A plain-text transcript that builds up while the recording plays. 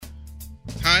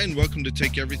Hi, and welcome to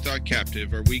Take Every Thought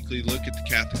Captive, our weekly look at the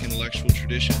Catholic intellectual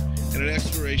tradition and an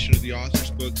exploration of the author's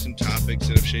books and topics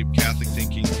that have shaped Catholic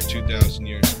thinking for 2,000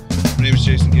 years. My name is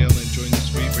Jason Gale, and I'm joined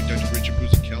this week by Dr. Richard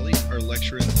Buzichelli, our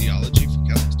lecturer in theology from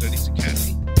Catholic Studies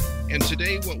Academy. And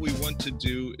today what we want to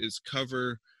do is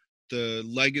cover the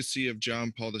legacy of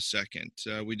John Paul II.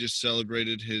 We just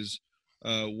celebrated his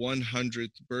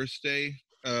 100th birthday.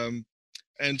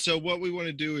 And so what we want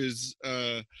to do is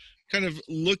kind of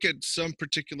look at some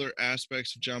particular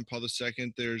aspects of John Paul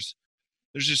II. There's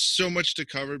just so much to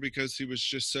cover because he was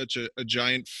just such a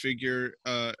giant figure,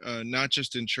 not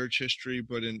just in church history,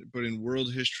 but in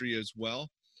world history as well.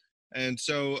 And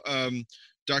so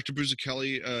Dr.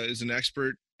 Buzichelli is an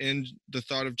expert in the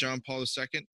thought of John Paul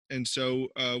II. And so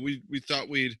we thought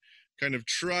we'd kind of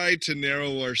try to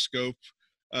narrow our scope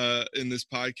in this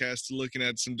podcast, looking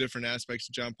at some different aspects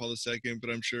of John Paul II, but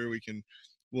I'm sure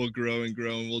we'll grow and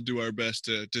we'll do our best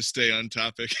to stay on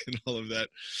topic and all of that.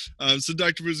 So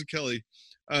Dr. Buzichelli,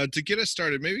 to get us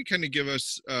started, maybe kind of give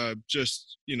us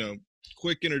just,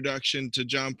 quick introduction to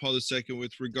John Paul II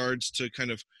with regards to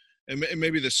kind of, and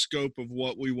maybe the scope of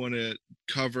what we want to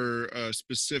cover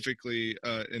specifically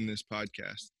in this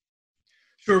podcast.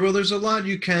 Sure. Well, there's a lot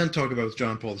you can talk about with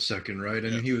John Paul II, right? I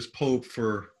mean, he was Pope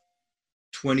for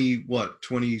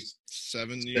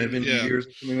 27 years,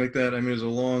 something like that. I mean,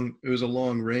 it was a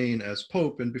long reign as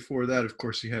Pope, and before that, of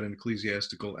course, he had an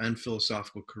ecclesiastical and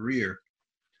philosophical career.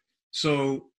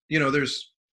 So,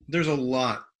 there's a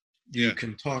lot you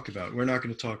can talk about. We're not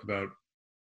going to talk about.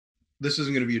 This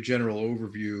isn't going to be a general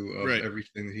overview of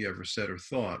everything that he ever said or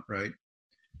thought, right?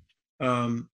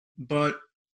 But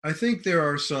I think there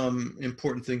are some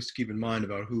important things to keep in mind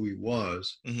about who he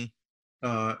was. Mm-hmm.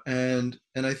 And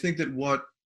I think that what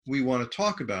we want to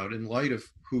talk about in light of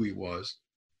who he was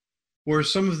were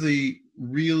some of the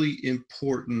really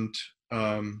important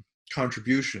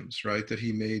contributions, right, that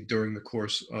he made during the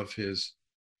course of his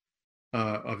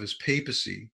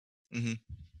papacy. Mm-hmm.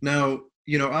 Now,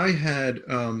 I had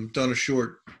done a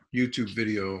short YouTube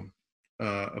video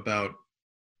about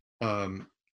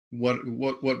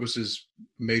what was his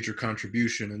major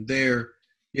contribution, and there,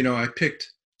 I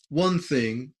picked one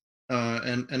thing.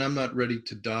 And I'm not ready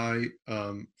to die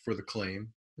for the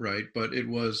claim, right? But it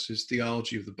was his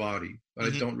theology of the body. But I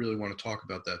don't really want to talk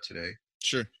about that today.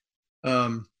 Sure.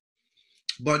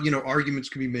 But arguments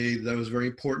can be made that was very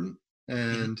important,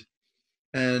 and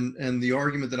the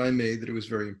argument that I made that it was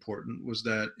very important was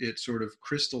that it sort of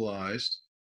crystallized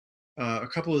a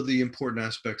couple of the important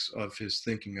aspects of his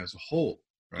thinking as a whole,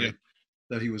 right? Yeah.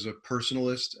 That he was a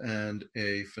personalist and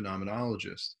a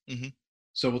phenomenologist. Mm-hmm.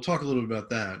 So we'll talk a little bit about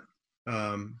that.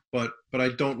 But I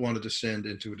don't want to descend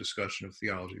into a discussion of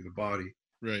theology of the body.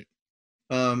 Right.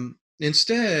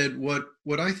 Instead, what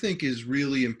I think is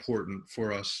really important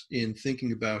for us in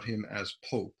thinking about him as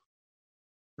Pope,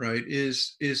 right,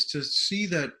 is to see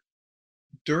that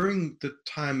during his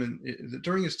time in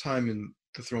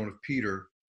the throne of Peter,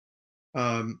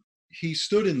 he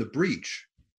stood in the breach.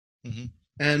 Mm-hmm.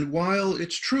 And while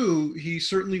it's true, he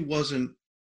certainly wasn't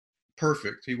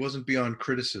perfect. He wasn't beyond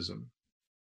criticism.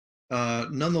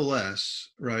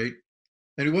 Nonetheless, right,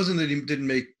 and it wasn't that he didn't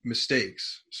make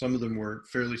mistakes. Some of them were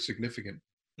fairly significant.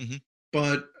 Mm-hmm.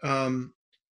 But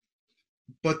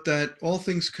that all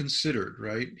things considered,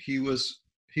 right, he was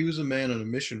a man on a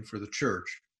mission for the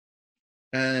church,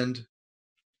 and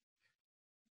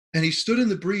he stood in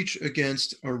the breach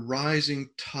against a rising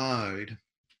tide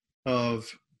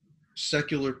of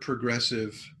secular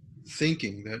progressive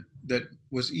thinking that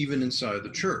was even inside the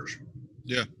church.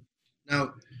 Yeah.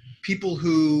 Now, people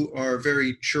who are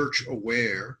very church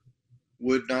aware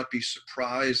would not be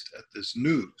surprised at this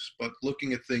news, but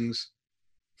looking at things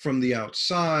from the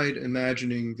outside,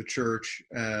 imagining the church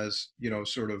as,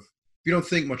 sort of, you don't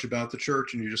think much about the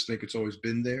church and you just think it's always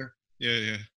been there.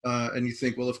 Yeah. And you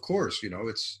think, well, of course,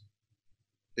 it's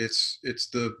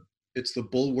the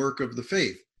bulwark of the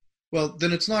faith. Well,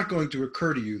 then it's not going to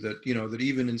occur to you that, that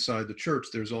even inside the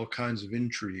church, there's all kinds of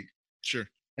intrigue. Sure.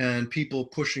 And people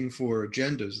pushing for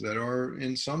agendas that are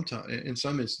in some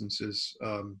instances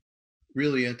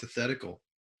really antithetical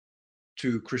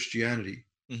to Christianity.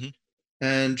 Mm-hmm.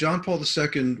 And John Paul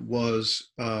II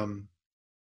was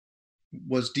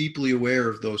deeply aware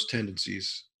of those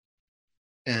tendencies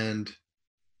and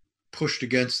pushed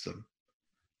against them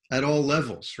at all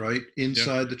levels, right?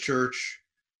 Inside the church,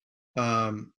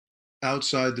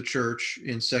 outside the church,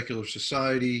 in secular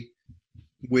society,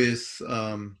 with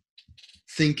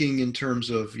thinking in terms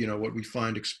of, what we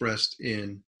find expressed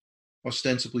in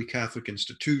ostensibly Catholic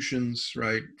institutions,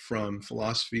 right, from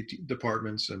philosophy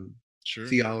departments and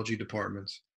theology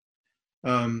departments.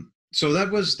 so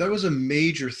that was a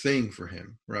major thing for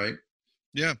him, right?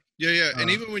 Yeah, yeah, yeah. And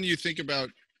Uh, even when you think about,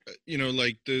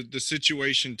 like the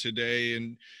situation today,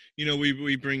 and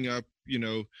we bring up,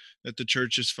 that the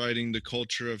church is fighting the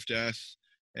culture of death,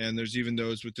 and there's even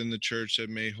those within the church that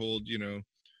may hold,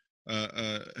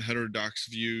 heterodox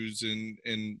views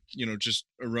and just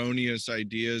erroneous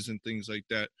ideas and things like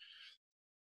that.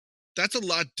 That's a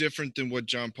lot different than what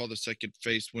John Paul II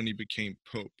faced when he became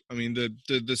Pope. I mean,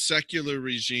 the secular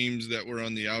regimes that were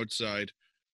on the outside.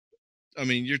 I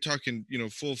mean, you're talking,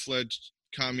 full-fledged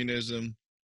communism.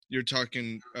 You're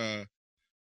talking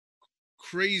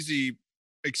crazy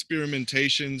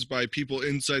experimentations by people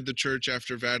inside the church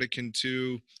after Vatican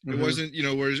II. It mhm.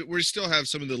 wasn't, we still have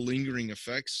some of the lingering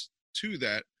effects to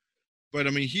that. But I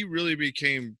mean, he really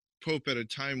became Pope at a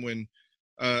time when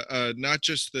not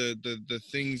just the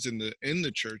things in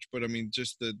the church, but I mean,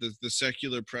 just the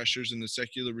secular pressures and the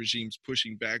secular regimes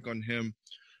pushing back on him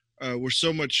were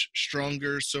so much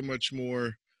stronger, so much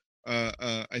more,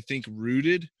 I think,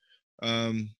 rooted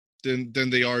um, than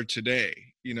they are today.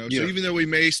 So Yeah. even though we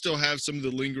may still have some of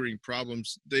the lingering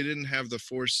problems, they didn't have the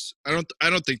force. I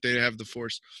don't think they have the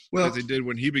force that Well, they did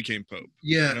when he became Pope.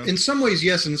 yeah. In some ways,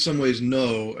 yes. In some ways,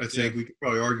 no. I Yeah. think we could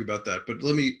probably argue about that. But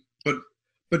let me.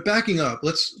 But backing up,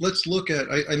 let's look at.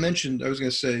 I mentioned. I was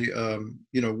going to say.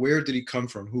 Where did he come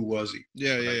from? Who was he?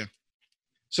 Yeah. Yeah. Right. Yeah.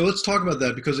 So let's talk about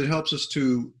that because it helps us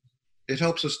to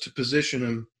position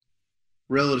him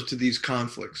relative to these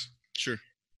conflicts. Sure.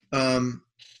 Um,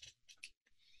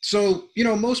 so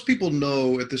most people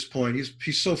know at this point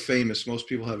he's so famous. Most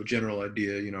people have a general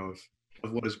idea, of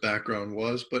what his background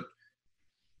was. But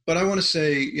I want to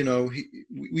say,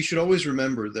 we should always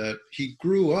remember that he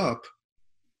grew up.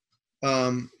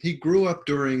 He grew up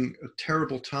during a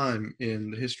terrible time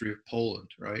in the history of Poland,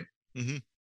 right? Mm-hmm.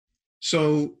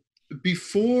 So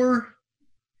before,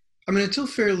 I mean, until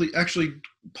fairly, actually,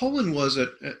 Poland was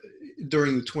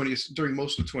during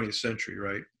most of the 20th century,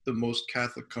 right? The most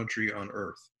Catholic country on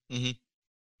earth. Mm-hmm.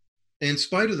 In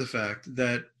spite of the fact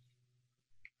that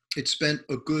it spent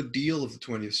a good deal of the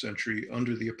 20th century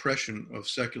under the oppression of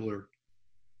secular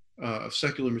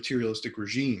materialistic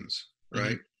regimes, Mm-hmm.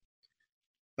 right?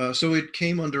 So it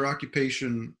came under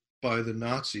occupation by the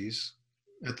Nazis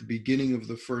at the beginning of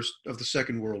the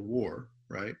Second World War,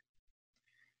 right?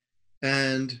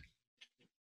 And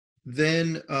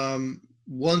then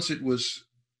once it was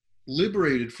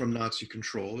liberated from Nazi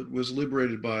control, it was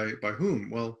liberated by whom?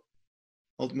 Well,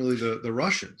 ultimately the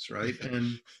Russians, right?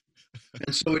 And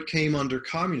so it came under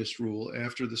communist rule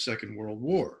after the Second World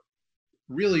War.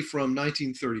 Really, from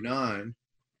 1939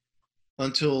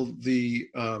 until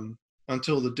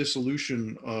the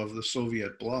dissolution of the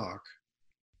Soviet bloc,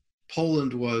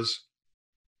 Poland was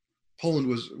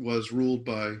ruled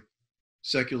by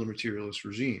secular materialist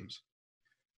regimes,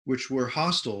 which were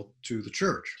hostile to the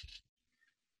church.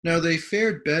 Now they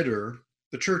fared better.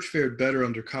 The church fared better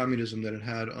under communism than it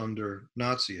had under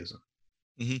Nazism.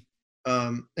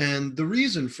 Mm-hmm. And the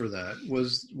reason for that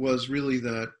was really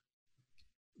that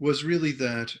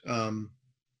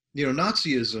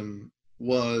Nazism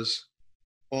was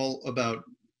all about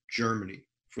Germany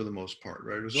for the most part,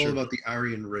 right? It was all Sure. about the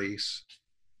Aryan race,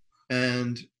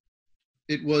 and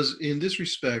it was in this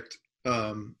respect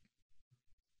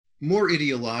more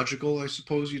ideological, I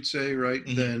suppose you'd say, right,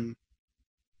 Mm-hmm.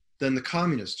 than the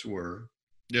communists were.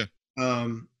 Yeah.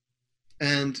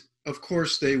 And of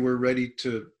course, they were ready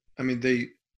to. I mean, they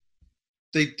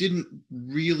didn't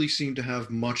really seem to have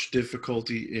much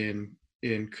difficulty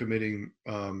in committing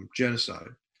genocide.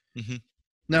 Mm-hmm.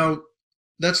 Now,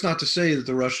 that's not to say that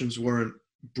the Russians weren't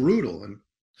brutal and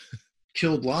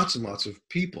killed lots and lots of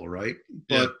people, right?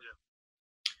 Yeah.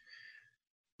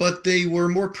 But they were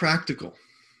more practical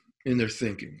in their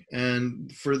thinking,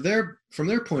 and from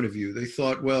their point of view, they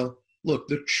thought, well, look,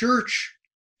 the church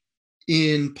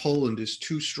in Poland is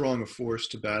too strong a force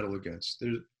to battle against.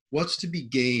 What's to be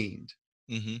gained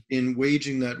Mm-hmm. in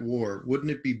waging that war?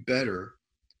 Wouldn't it be better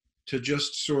to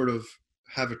just sort of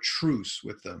have a truce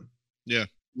with them? Yeah.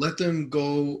 Let them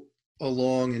go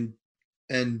along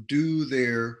and do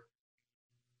their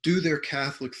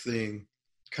Catholic thing,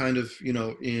 kind of,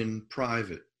 in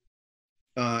private,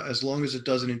 as long as it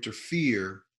doesn't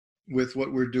interfere with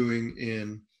what we're doing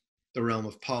in the realm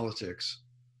of politics.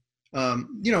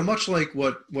 Much like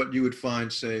what you would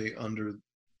find, say, under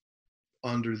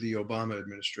the Obama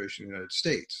administration in the United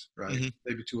States, right? Mm-hmm.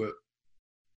 Maybe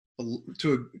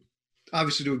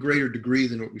obviously to a greater degree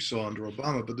than what we saw under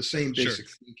Obama, but the same Sure. basic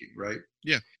thinking, right?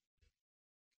 Yeah.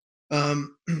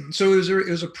 So it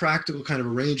was a practical kind of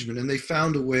arrangement, and they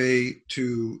found a way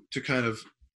to kind of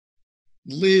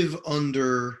live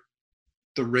under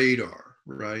the radar,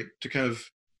 right? To kind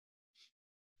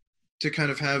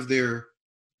of have their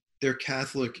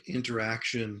Catholic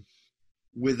interaction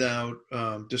without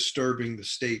disturbing the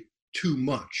state too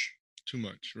much. Too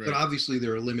much, But right? obviously,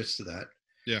 there are limits to that.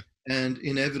 Yeah. And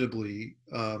inevitably,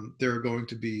 there are going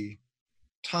to be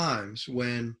times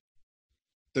when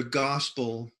the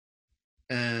gospel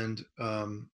and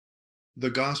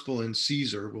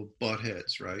Caesar will butt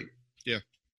heads, right? Yeah.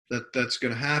 That's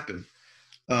going to happen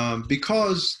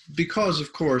because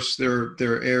of course there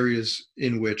are areas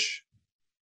in which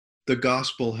the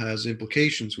gospel has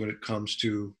implications when it comes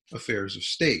to affairs of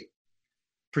state,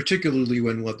 particularly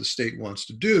when what the state wants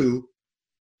to do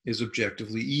is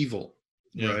objectively evil,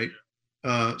 Yeah.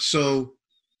 right? So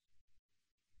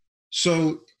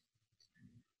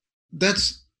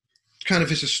that's kind of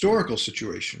his historical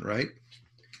situation, right?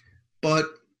 But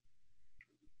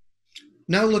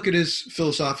now look at his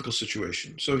philosophical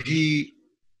situation. So he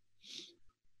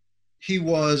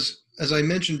was, as I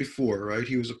mentioned before, right?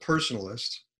 He was a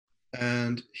personalist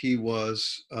and he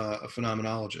was a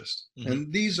phenomenologist. Mm-hmm.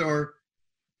 And these are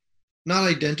not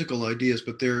identical ideas,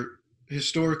 but they're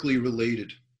historically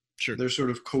related. Sure. They're sort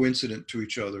of coincident to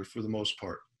each other for the most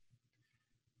part.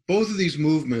 Both of these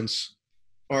movements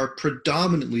are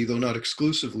predominantly, though not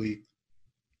exclusively,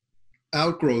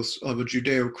 outgrowths of a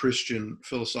Judeo-Christian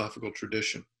philosophical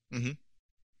tradition. Mm-hmm.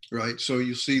 Right? So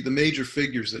you see the major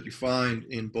figures that you find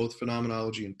in both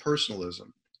phenomenology and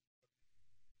personalism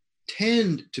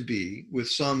tend to be, with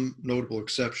some notable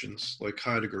exceptions, like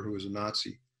Heidegger, who was a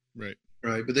Nazi, right?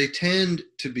 But they tend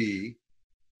to be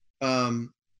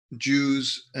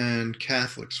Jews and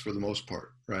Catholics for the most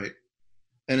part, right?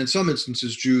 And in some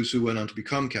instances, Jews who went on to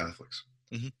become Catholics.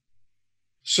 Mm-hmm.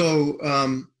 So,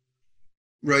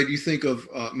 right, you think of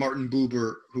Martin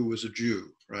Buber, who was a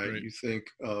Jew, right? You think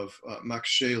of Max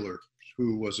Scheler,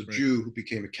 who was a Jew who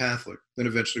became a Catholic, then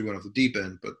eventually went off the deep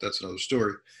end, but that's another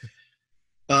story.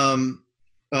 Edmund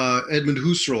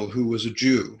Husserl, who was a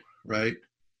Jew, right?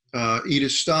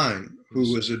 Edith Stein,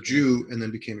 who was a Jew and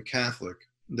then became a Catholic,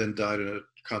 then died in a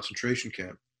concentration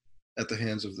camp at the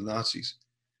hands of the Nazis.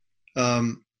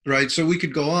 Right? So we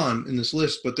could go on in this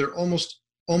list, but they're almost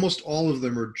all of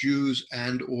them are Jews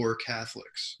and or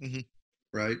Catholics, mm-hmm.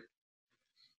 right?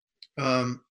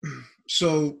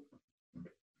 So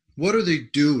what are they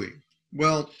doing?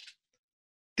 Well,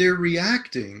 they're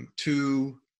reacting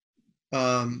to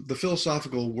the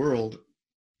philosophical world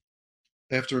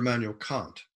after Immanuel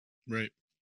Kant. Right.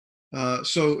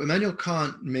 So Immanuel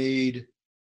Kant made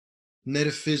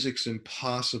metaphysics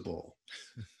impossible,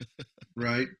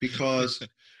 right? Because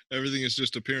everything is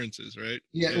just appearances, right?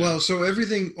 Yeah, well, so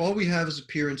all we have is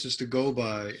appearances to go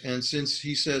by. And since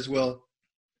he says, well,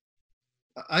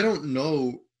 I don't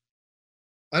know,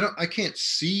 I can't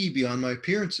see beyond my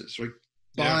appearances, right?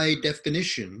 By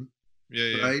definition,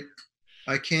 right?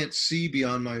 I can't see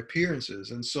beyond my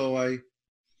appearances. And so I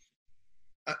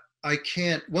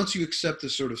can't, once you accept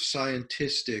this sort of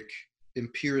scientistic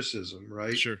empiricism,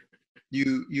 right? Sure.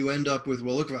 You end up with,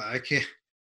 well, look, I can't,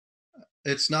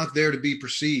 it's not there to be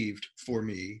perceived for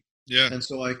me. Yeah. And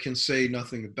so I can say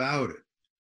nothing about it.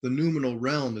 The noumenal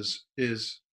realm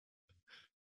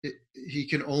he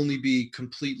can only be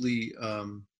completely,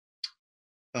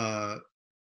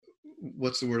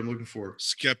 what's the word I'm looking for?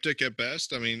 Skeptic at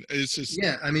best. I mean, it's just.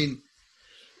 Yeah. I mean,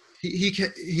 he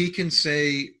can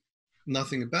say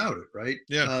nothing about it, right?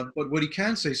 Yeah. But what he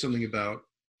can say something about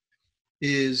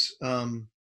is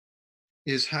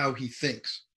how he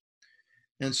thinks.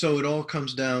 And so it all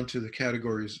comes down to the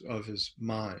categories of his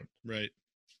mind. Right.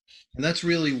 And that's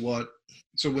really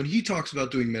so when he talks about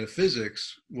doing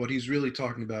metaphysics, what he's really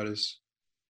talking about is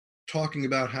talking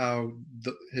about how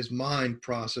his mind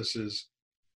processes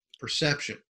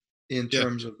perception in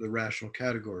terms of the rational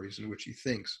categories in which he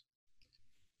thinks.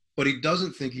 But he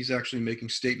doesn't think he's actually making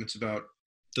statements about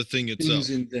the thing itself. Things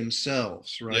in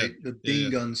themselves, right? The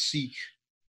Ding an sich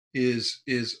is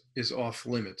off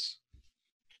limits.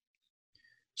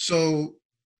 So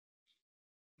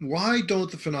why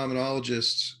don't the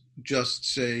phenomenologists just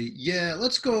say, yeah,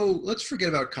 let's forget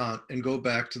about Kant and go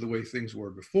back to the way things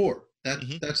were before?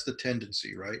 That's the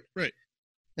tendency, right? Right.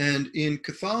 And in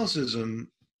Catholicism,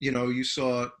 you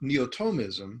saw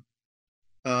Neo-Thomism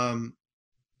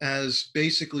as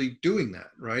basically doing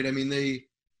that, right? I mean, they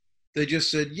just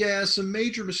said, yeah, some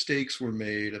major mistakes were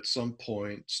made at some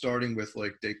point, starting with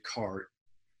like Descartes.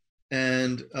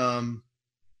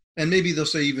 And maybe they'll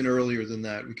say even earlier than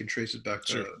that, we can trace it back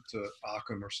to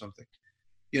Occam or something,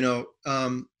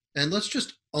 and let's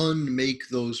just unmake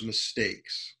those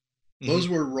mistakes. Mm-hmm. Those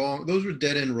were wrong. Those were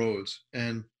dead end roads.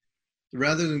 And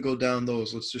rather than go down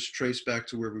those, let's just trace back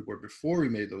to where we were before we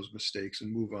made those mistakes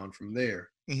and move on from there.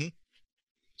 Mm-hmm.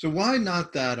 So why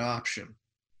not that option?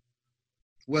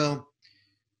 Well,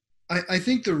 I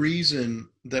think the reason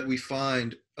that we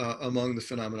find among the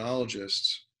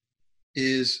phenomenologists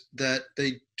is that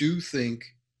they do think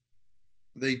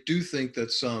that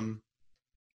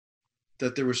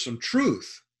there was some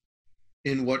truth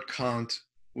in what Kant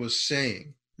was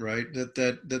saying, right? That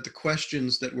the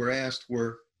questions that were asked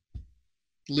were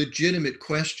legitimate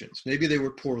questions. Maybe they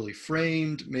were poorly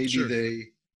framed. Maybe Sure. they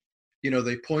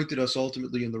pointed us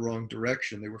ultimately in the wrong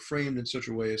direction. They were framed in such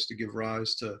a way as to give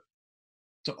rise to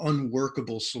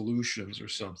unworkable solutions or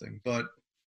something. But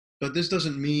this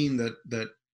doesn't mean that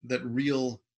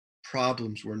real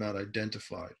problems were not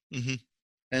identified. Mm-hmm.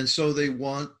 And so they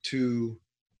want to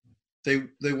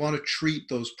treat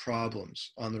those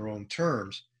problems on their own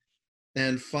terms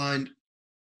and find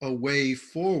a way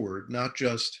forward, not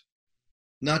just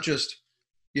like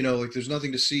there's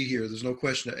nothing to see here, there's no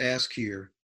question to ask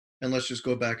here, and let's just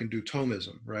go back and do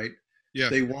Thomism, right? Yeah.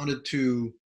 They wanted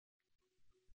to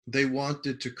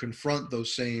confront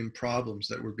those same problems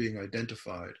that were being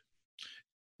identified,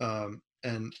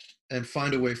 and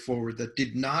find a way forward that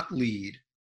did not lead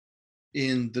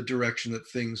in the direction that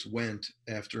things went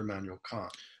after Immanuel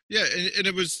Kant. Yeah, and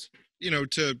it was,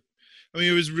 it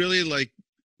was really like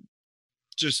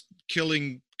just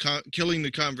killing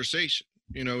the conversation.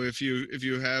 If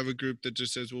you have a group that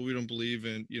just says, well, we don't believe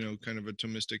in, kind of a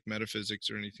Thomistic metaphysics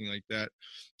or anything like that,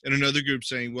 and another group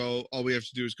saying, well, all we have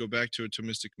to do is go back to a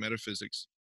Thomistic metaphysics,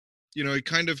 it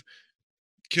kind of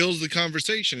kills the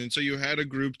conversation. And so you had a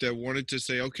group that wanted to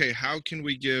say, okay, how can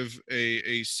we give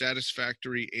a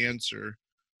satisfactory answer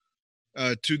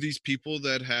to these people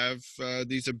that have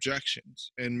these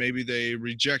objections, and maybe they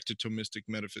reject a Thomistic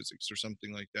metaphysics or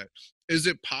something like that? Is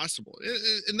it possible?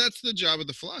 And that's the job of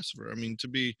the philosopher. I mean, to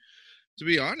be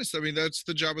honest, that's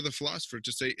the job of the philosopher,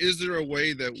 to say, is there a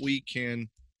way that we can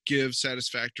give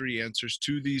satisfactory answers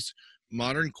to these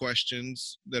modern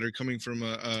questions that are coming from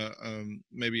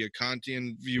maybe a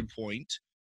Kantian viewpoint,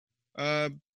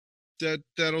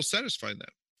 that'll satisfy them?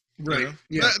 Right.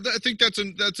 Yeah. I think that's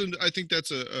a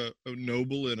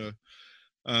noble and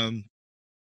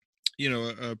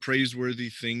a praiseworthy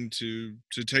thing to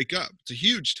take up. It's a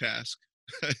huge task,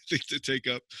 I think, to take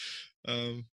up.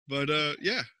 But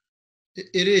yeah,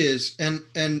 it is, and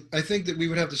I think that we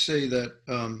would have to say that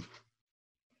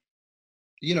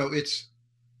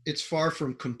it's far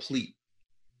from complete,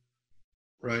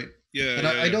 right? Yeah. And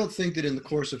I don't think that in the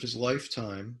course of his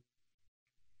lifetime,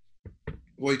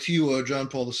 Wojtyła, John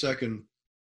Paul II,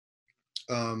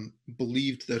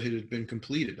 believed that it had been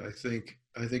completed. I think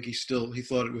he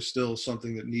thought it was still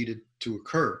something that needed to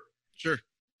occur. Sure.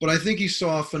 But I think he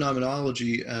saw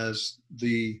phenomenology as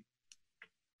the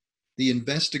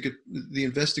investigative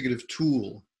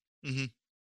tool, mm-hmm.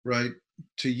 right,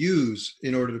 to use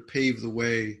in order to pave the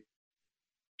way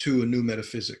to a new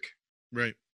metaphysic.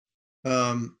 Right.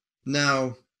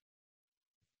 Now,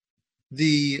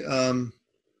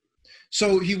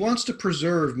 so he wants to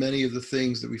preserve many of the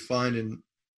things that we find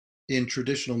in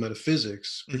traditional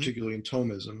metaphysics, particularly in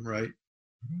Thomism, right?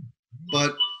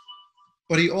 But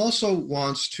he also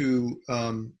wants to,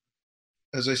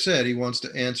 as I said, he wants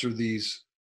to answer these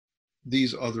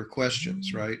other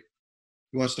questions, right?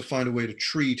 He wants to find a way to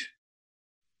treat.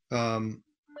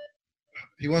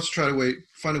 He wants to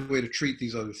find a way to treat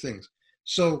these other things.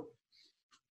 So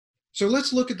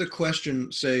let's look at the question,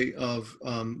 say, of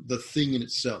the thing in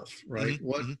itself, right? Mm-hmm.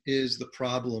 What is the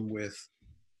problem with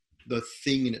the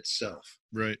thing in itself?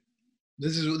 Right.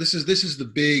 This is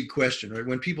the big question, right?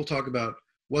 When people talk about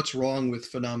what's wrong with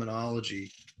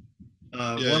phenomenology,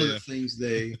 one of the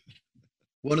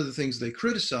things they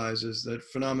criticize is that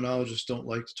phenomenologists don't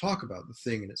like to talk about the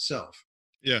thing in itself.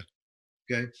 Yeah.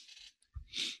 Okay.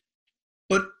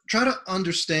 But try to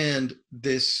understand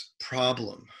this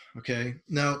problem. Okay.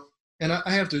 Now, and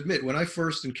I have to admit, when I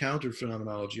first encountered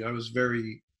phenomenology, I was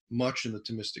very much in the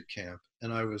Thomistic camp,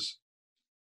 and I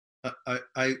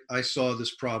saw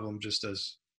this problem just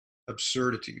as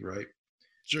absurdity, right?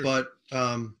 Sure. But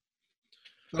I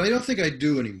don't think I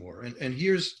do anymore. And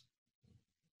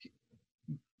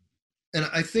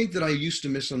I think that I used to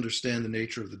misunderstand the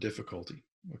nature of the difficulty.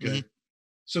 Okay. Mm-hmm.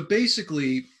 So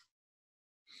basically,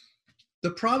 the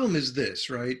problem is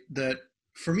this, right? That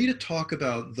for me to talk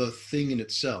about the thing in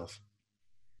itself,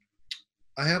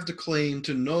 I have to claim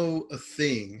to know a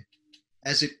thing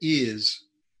as it is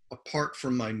apart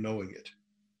from my knowing it.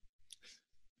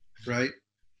 Right?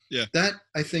 Yeah. That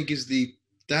I think is the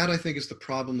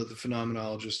problem that the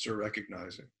phenomenologists are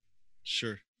recognizing.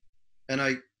 Sure. And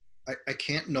I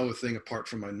can't know a thing apart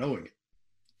from my knowing it.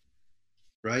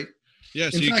 right? Yeah,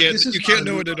 so In you fact, this is you not can't a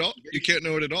know new it at all. You observation. can't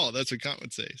know it at all. That's what Kant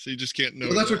would say. So you just can't know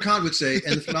Well, it that's at what all. Kant would say,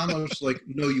 and the phenomenologists are like,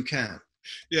 no, you can.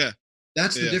 Yeah,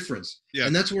 That's the yeah, difference, yeah,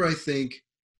 and that's where I think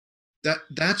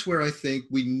that's where I think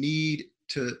we need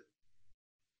to.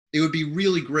 It would be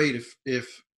really great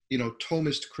if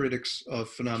Thomist critics of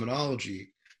phenomenology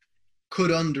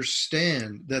could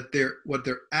understand that what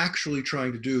they're actually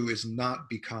trying to do is not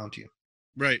be Kantian,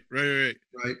 right. right?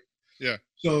 Yeah,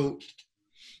 So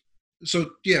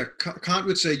yeah, Kant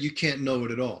would say you can't know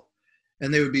it at all,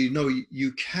 and they would be no,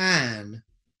 you can,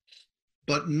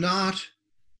 but not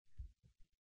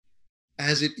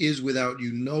as it is without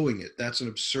you knowing it. That's an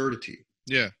absurdity,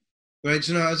 yeah, right?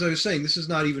 So now, as I was saying, this is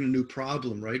not even a new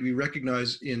problem, right? We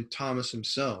recognize in Thomas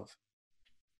himself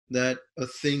that a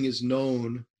thing is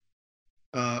known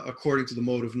according to the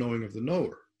mode of knowing of the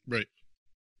knower, right.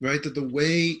 right? That the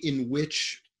way in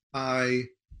which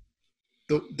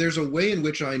there's a way in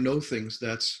which I know things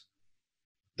that's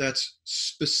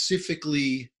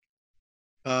specifically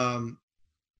um,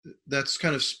 that's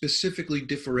kind of specifically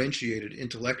differentiated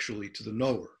intellectually to the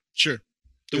knower. Sure.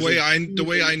 There's a The way I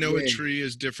innate know a way. tree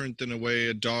is different than a way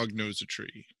a dog knows a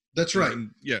tree. That's right.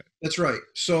 Yeah. That's right.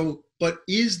 So, but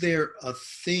is there a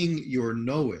thing you're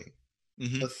knowing,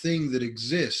 Mm-hmm. a thing that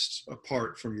exists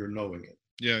apart from your knowing it?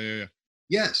 Yeah.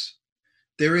 Yes,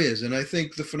 there is. And I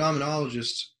think the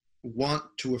phenomenologists want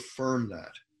to affirm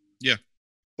that. Yeah.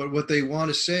 But what they want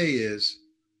to say is,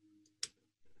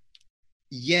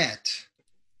 yet,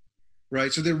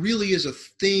 right? So there really is a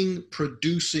thing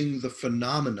producing the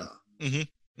phenomena,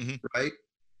 right?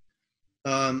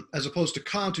 As opposed to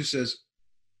Kant, who says,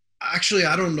 actually,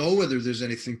 I don't know whether there's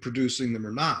anything producing them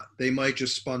or not. They might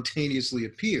just spontaneously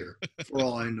appear, for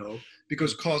all I know,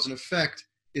 because cause and effect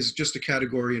is just a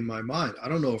category in my mind. I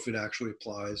don't know if it actually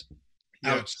applies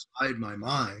outside my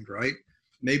mind, right?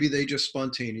 Maybe they just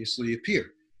spontaneously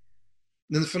appear.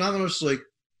 And then the phenomenologist is like,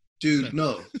 dude,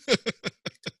 no.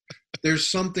 There's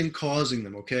something causing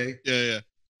them, okay? Yeah.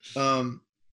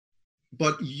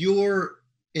 But your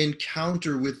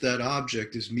encounter with that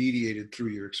object is mediated through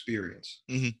your experience.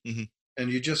 Mm-hmm.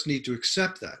 And you just need to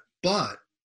accept that.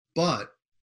 But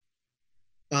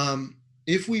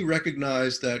if we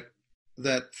recognize that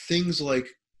things like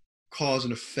cause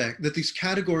and effect, that these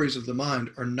categories of the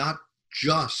mind are not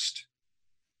just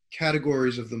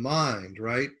categories of the mind,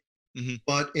 right? Mm-hmm.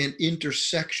 But an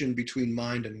intersection between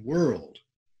mind and world,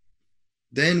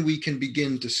 then we can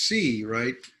begin to see,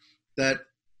 right, that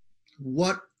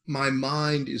what my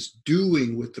mind is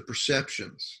doing with the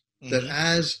perceptions, that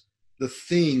as the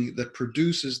thing that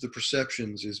produces the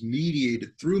perceptions is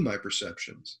mediated through my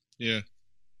perceptions. Yeah.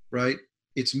 Right?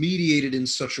 It's mediated in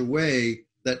such a way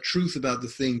that truth about the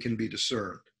thing can be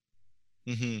discerned.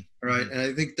 Mm-hmm. Right? And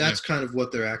I think that's kind of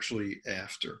what they're actually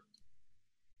after.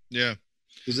 Yeah.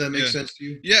 Does that make sense to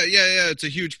you? Yeah. It's a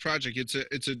huge project. It's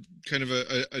a kind of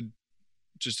a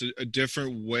just a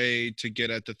different way to get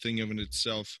at the thing of in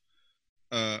itself.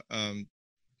 And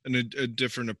a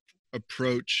different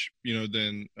approach,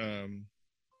 than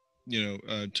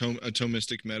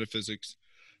atomistic metaphysics,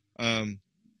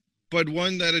 but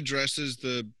one that addresses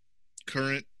the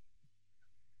current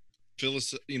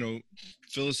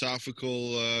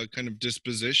philosophical kind of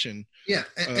disposition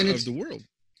of the world.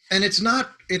 And it's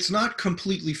not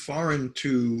completely foreign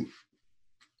to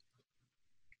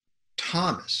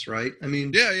Thomas, right? I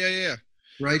mean, yeah.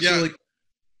 Right. Yeah. So like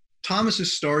Thomas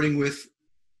is starting with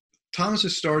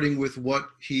what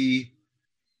he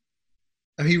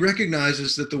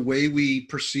recognizes that the way we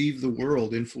perceive the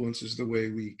world influences the way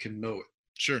we can know it.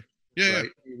 Sure. Yeah. Right.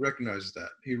 He recognizes that.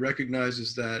 He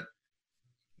recognizes that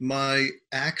my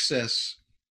access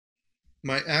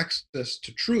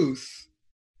to truth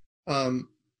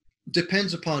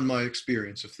depends upon my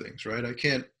experience of things. Right. I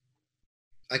can't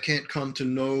come to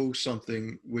know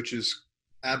something which is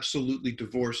absolutely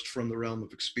divorced from the realm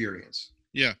of experience.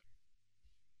 Yeah.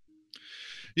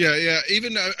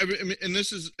 Even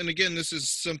this is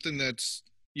something that's,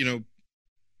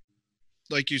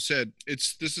 like you said,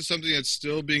 this is something that's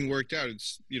still being worked out.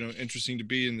 It's, interesting to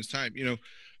be in this time,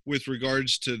 with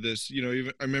regards to this,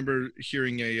 even I remember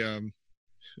hearing a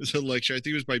lecture, I think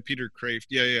it was by Peter Kraft.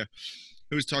 Yeah.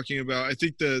 Who was talking about, I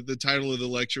think the title of the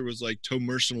lecture was like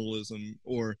Tomercialism,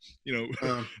 or,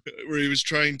 where he was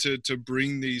trying to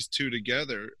bring these two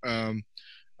together,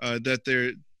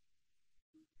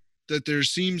 that there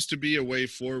seems to be a way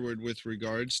forward with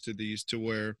regards to these, to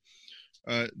where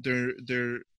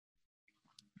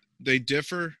they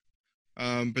differ,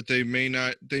 but they may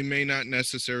not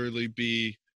necessarily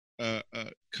be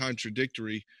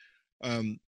contradictory.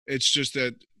 It's just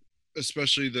that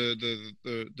especially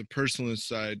the personalist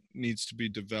side needs to be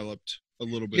developed a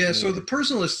little bit Yeah, more. so the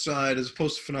personalist side, as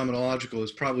opposed to phenomenological,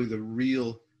 is probably the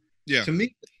real, Yeah. to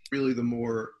me, really the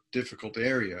more difficult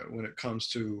area when it comes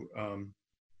to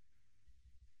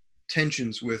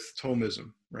tensions with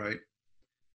Thomism, right?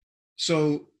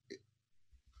 So,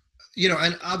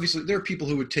 and obviously there are people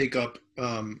who would take up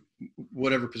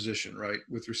whatever position, right,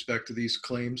 with respect to these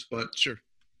claims, Sure.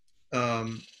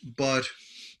 um, but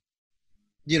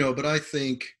but I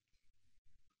think,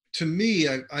 to me,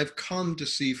 I've come to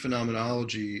see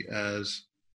phenomenology as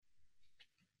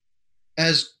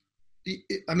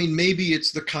I mean, maybe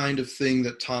it's the kind of thing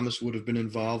that Thomas would have been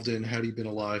involved in had he been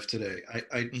alive today.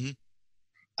 Mm-hmm.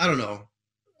 I don't know.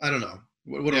 I don't know.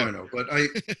 What do Yeah. I know?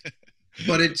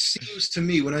 But it seems to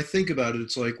me, when I think about it,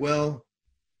 it's like, well,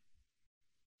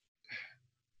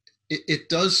 it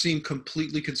does seem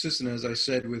completely consistent, as I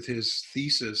said, with his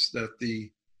thesis that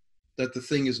the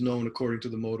thing is known according to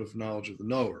the mode of knowledge of the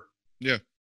knower. Yeah.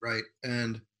 Right.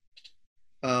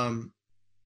 Um,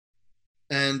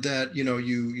 and that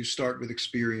you start with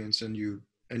experience and you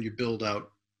build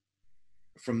out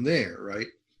from there, right?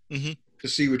 Mm-hmm. To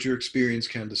see what your experience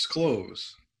can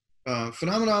disclose.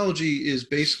 Phenomenology is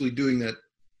basically doing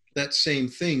that same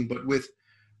thing, but with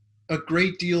a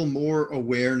great deal more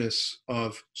awareness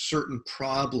of certain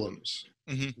problems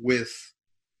Mm-hmm. with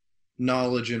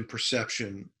knowledge and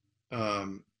perception,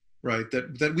 right?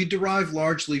 That we derive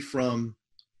largely from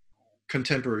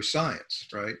contemporary science,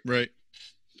 right? Right.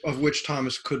 Of which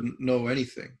Thomas couldn't know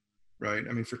anything, right?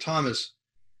 I mean, for Thomas,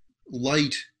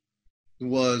 light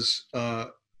was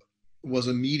was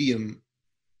a medium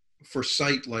for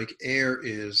sight like air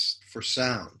is for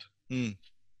sound, Mm.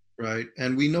 right?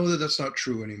 And we know that that's not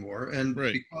true anymore. And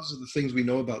Right. because of the things we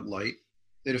know about light,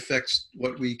 it affects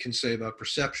what we can say about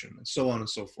perception and so on and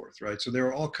so forth, right? So there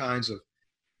are all kinds of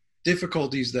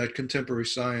difficulties that contemporary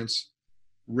science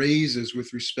raises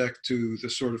with respect to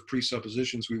the sort of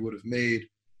presuppositions we would have made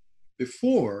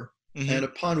before, Mm-hmm. and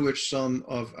upon which some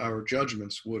of our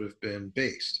judgments would have been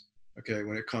based, okay,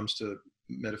 when it comes to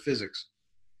metaphysics.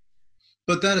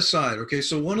 But that aside, okay,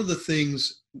 so one of the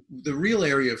things, the real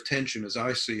area of tension as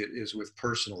I see it is with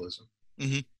personalism.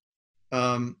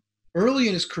 Mm-hmm. Early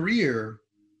in his career,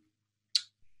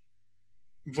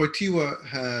 Wojtyła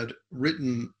had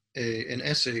written an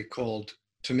essay called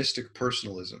Thomistic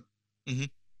Personalism. Mm-hmm.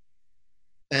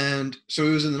 And so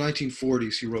it was in the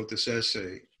 1940s he wrote this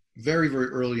essay, very, very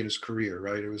early in his career,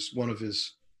 right? It was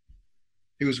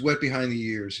he was wet behind the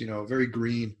ears, very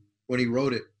green when he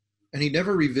wrote it, and he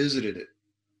never revisited it.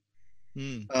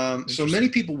 So many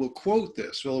people will quote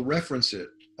this, will reference it.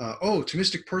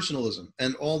 Thomistic personalism,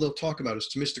 and all they'll talk about is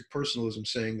Thomistic personalism,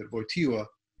 saying that Wojtyła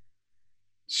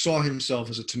saw himself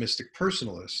as a Thomistic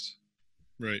personalist.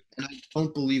 Right. And I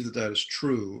don't believe that is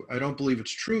true. I don't believe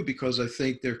it's true because I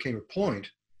think there came a point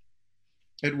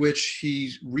at which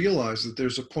he realized that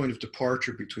there's a point of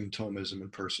departure between Thomism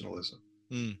and personalism.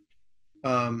 Mm.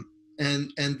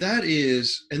 And that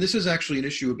is, and this is actually an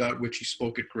issue about which he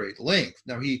spoke at great length.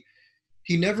 Now, he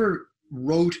never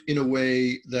wrote in a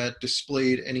way that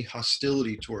displayed any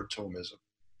hostility toward Thomism.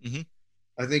 Mm-hmm.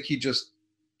 I think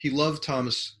he loved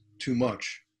Thomas too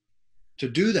much to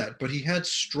do that, but he had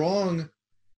strong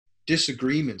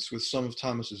disagreements with some of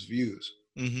Thomas's views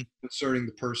Mm-hmm. concerning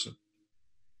the person,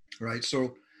 right?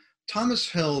 So Thomas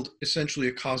held essentially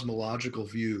a cosmological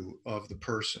view of the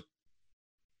person,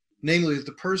 namely that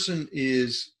the person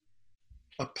is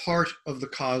a part of the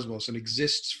cosmos and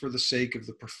exists for the sake of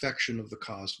the perfection of the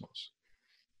cosmos,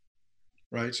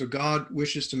 right? So God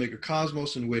wishes to make a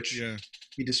cosmos in which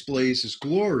he displays his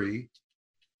glory,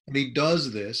 and he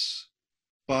does this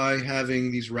by having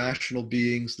these rational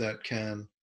beings that can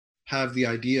have the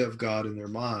idea of God in their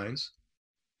minds,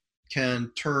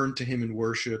 can turn to him in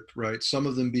worship, right? Some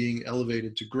of them being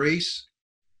elevated to grace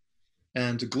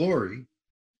and to glory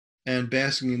and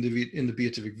basking in the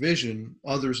beatific vision,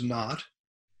 others not,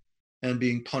 and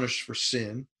being punished for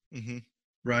sin, Mm-hmm.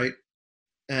 right?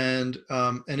 And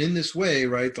in this way,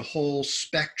 right, the whole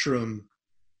spectrum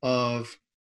of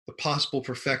the possible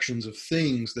perfections of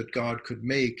things that God could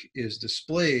make is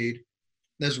displayed,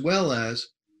 as well as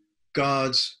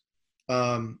God's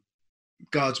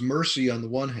mercy on the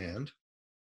one hand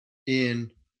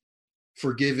in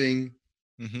forgiving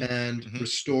Mm-hmm. and Mm-hmm.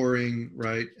 restoring,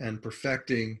 right, and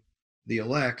perfecting the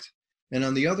elect, and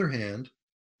on the other hand,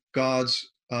 God's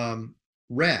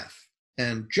wrath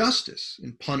and justice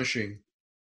in punishing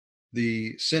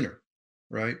the sinner,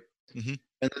 right? Mm-hmm.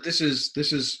 And that this is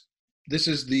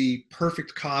the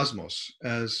perfect cosmos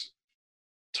as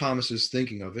Thomas is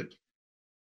thinking of it.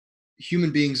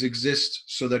 Human beings exist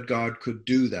so that God could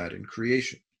do that in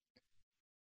creation.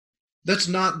 That's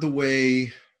not the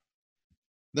way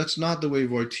That's not the way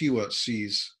Wojtyła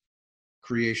sees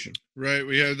creation. Right.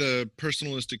 We have the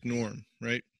personalistic norm,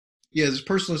 right? Yeah, this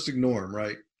personalistic norm,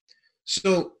 right?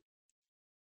 So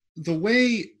the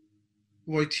way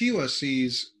Wojtyła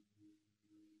sees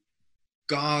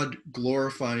God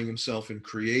glorifying himself in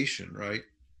creation, right,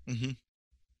 Mm-hmm.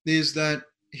 is that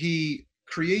he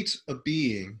creates a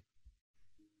being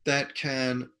that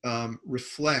can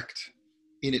reflect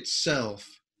in itself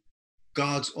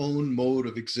God's own mode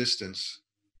of existence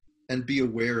and be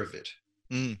aware of it,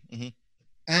 Mm-hmm.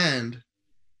 and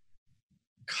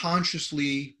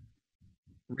consciously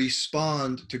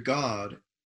respond to God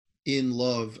in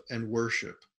love and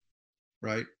worship,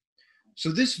 right?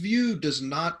 So this view does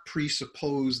not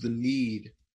presuppose the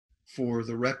need for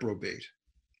the reprobate,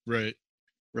 Right.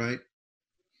 right?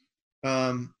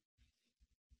 Um,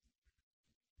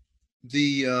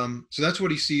 so that's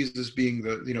what he sees as being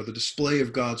the display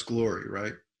of God's glory,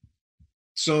 right?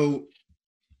 So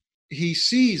he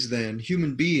sees then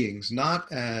human beings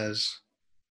not as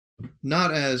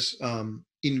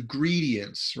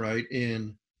ingredients, right,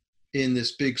 in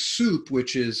this big soup,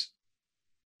 which is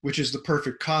the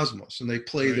perfect cosmos, and they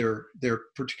play Right. their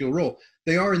particular role.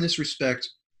 They are, in this respect,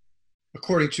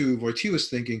 according to Wojtyła's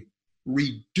thinking,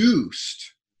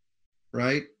 reduced,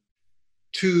 right,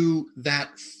 to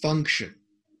that function,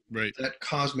 Right. that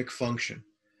cosmic function.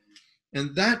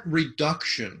 And that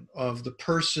reduction of the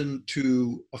person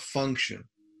to a function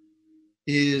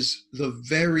is the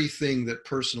very thing that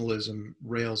personalism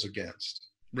rails against.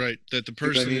 Right. That the See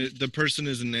what I person mean? the person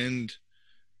is an end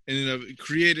in and of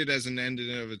created as an end in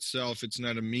and of itself. It's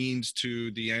not a means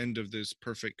to the end of this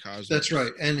perfect cosmos. That's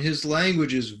right. And his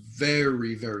language is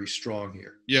very, very strong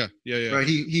here. Yeah. Yeah. Yeah. Right?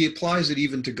 He applies it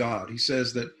even to God. He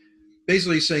says that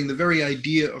basically saying the very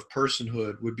idea of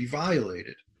personhood would be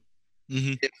violated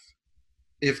Mm-hmm.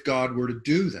 if God were to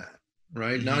do that.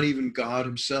 Right? Mm-hmm. Not even God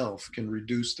himself can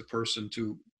reduce the person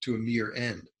to a mere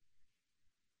end.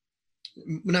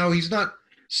 Now, he's not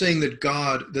saying that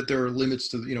there are limits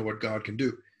to what God can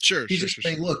do. Sure. He's Sure. just Sure.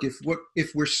 saying, Sure. look,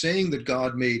 if we're saying that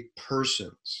God made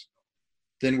persons,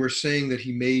 then we're saying that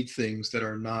he made things that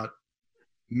are not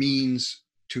means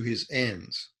to his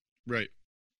ends, Right.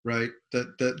 right?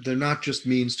 That they're not just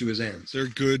means to his ends. They're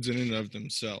goods in and of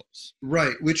themselves.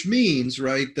 Right, which means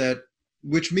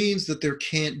that there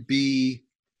can't be,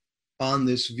 on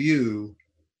this view,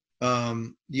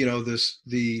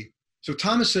 so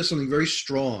Thomas says something very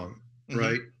strong, Mm-hmm.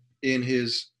 right, in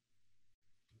his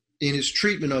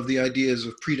treatment of the ideas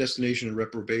of predestination and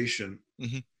reprobation,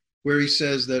 Mm-hmm. where he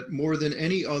says that more than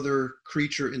any other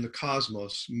creature in the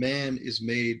cosmos, man is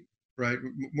made, right,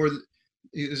 more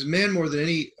than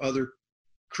any other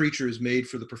creature is made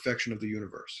for the perfection of the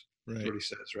universe. Right. That's what he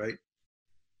says, right?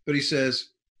 But he says,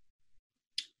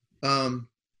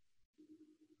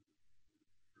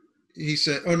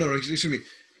 excuse me.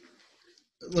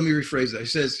 Let me rephrase that.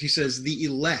 He says the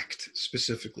elect,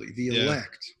 specifically,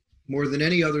 elect, more than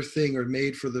any other thing, are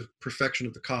made for the perfection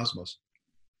of the cosmos.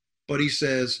 But he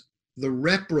says the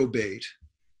reprobate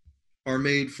are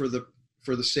made for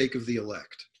the sake of the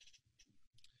elect.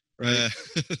 Right?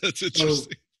 That's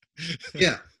interesting.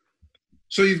 Yeah.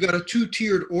 So you've got a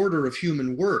two-tiered order of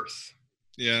human worth.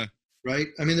 Yeah. Right?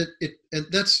 I mean,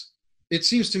 it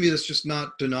seems to me that's just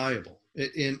not deniable.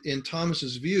 In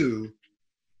Thomas's view,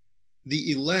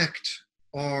 the elect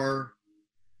are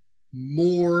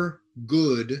more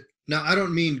good. Now, I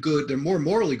don't mean good. They're more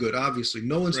morally good, obviously.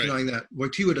 No one's denying that.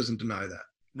 Wojtyła doesn't deny that.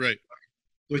 Right.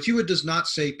 Wojtyła does not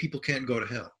say people can't go to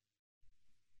hell.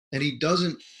 And he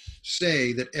doesn't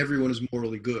say that everyone is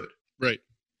morally good. Right.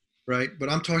 Right? But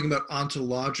I'm talking about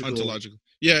ontological.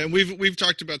 Yeah, and we've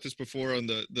talked about this before on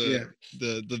the Yeah.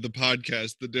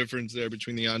 podcast, the difference there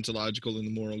between the ontological and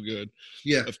the moral good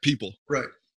of people. Right.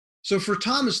 So for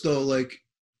Thomas, though, like,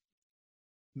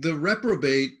 the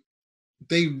reprobate,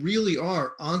 they really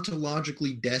are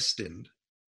ontologically destined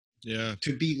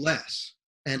to be less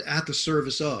and at the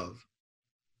service of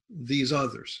these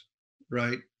others,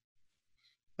 right?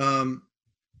 And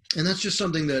that's just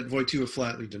something that Wojtyła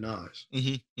flatly denies.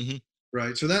 Mm-hmm. Mm-hmm.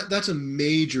 Right? So that's a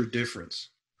major difference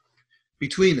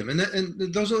between them.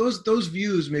 And those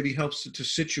views maybe helps to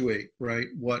situate, right,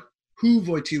 who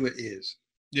Wojtyła is.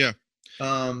 Yeah.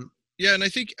 Yeah, and I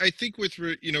think with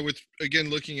again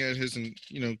looking at his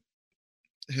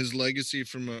his legacy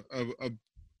from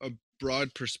a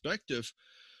broad perspective,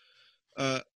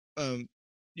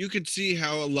 you could see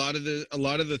how a lot of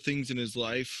the things in his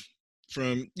life,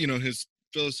 from his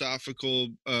philosophical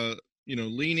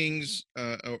leanings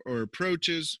or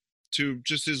approaches, to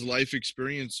just his life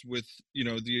experience with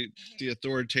the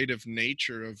authoritative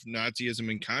nature of Nazism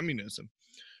and communism,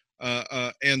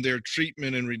 and their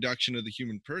treatment and reduction of the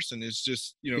human person is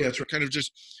just, Yeah, that's right. kind of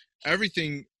just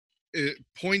everything. It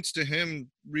points to him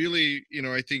really,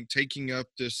 I think taking up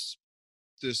this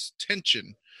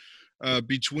tension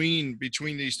between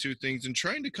these two things and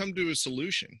trying to come to a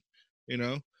solution. You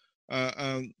know,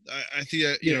 I think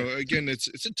that, Yeah. again, it's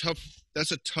a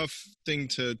tough thing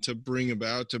to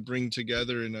bring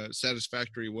together in a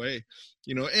satisfactory way,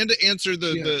 and to answer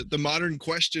the modern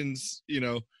questions,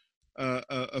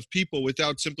 of people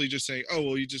without simply just saying, oh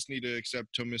well, you just need to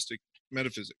accept Thomistic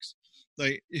metaphysics.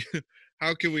 Like,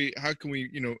 how can we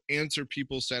answer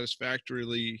people satisfactory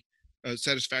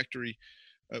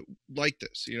like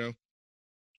this,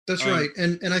 That's um right.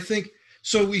 And I think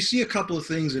so. We see a couple of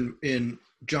things in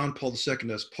John Paul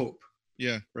II as Pope,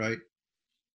 yeah, right?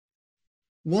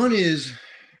 One is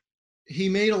he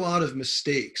made a lot of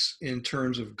mistakes in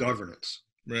terms of governance,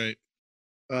 right,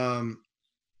 um,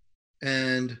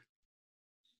 and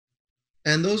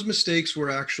and those mistakes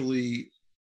were actually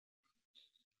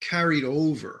carried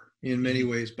over in many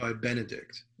ways by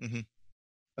Benedict.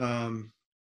 Um,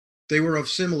 they were of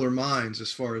similar minds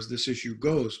as far as this issue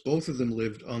goes. Both of them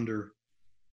lived under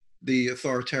the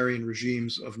authoritarian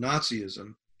regimes of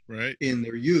Nazism right, in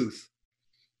their youth.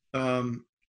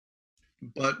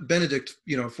 But Benedict,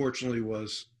 fortunately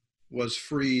was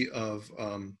free of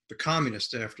the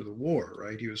communists after the war,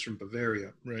 right? He was from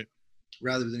Bavaria, right,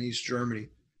 rather than East Germany.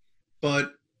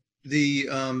 But the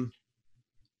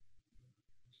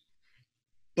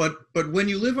but when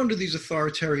you live under these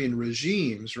authoritarian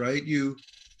regimes, right, you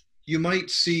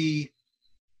might see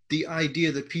the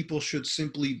idea that people should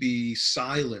simply be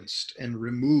silenced and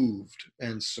removed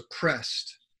and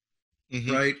suppressed,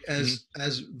 right, as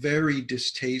very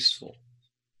distasteful.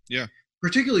 Yeah.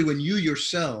 Particularly when you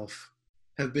yourself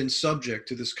have been subject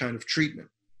to this kind of treatment,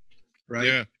 right?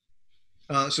 Yeah.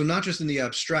 So not just in the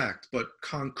abstract, but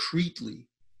concretely,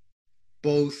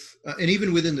 both, and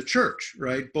even within the church,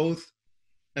 right? Both,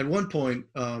 at one point,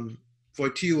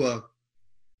 Wojtyła,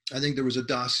 I think there was a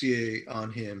dossier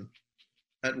on him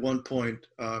at one point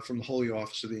from the Holy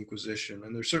Office of the Inquisition,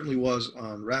 and there certainly was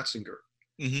on Ratzinger,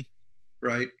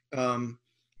 right?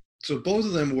 So both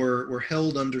of them were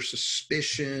held under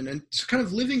suspicion, and so kind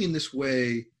of living in this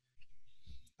way,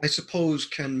 I suppose,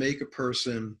 can make a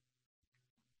person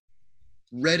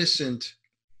reticent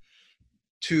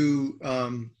to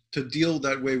deal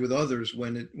that way with others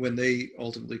when they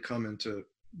ultimately come into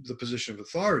the position of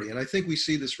authority. And I think we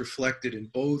see this reflected in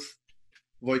both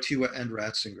Wojtyła and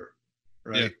Ratzinger,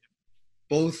 right? Yeah.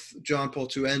 Both John Paul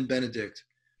II and Benedict,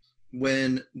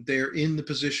 when they're in the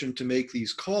position to make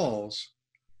these calls,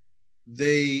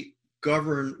 they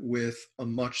govern with a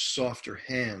much softer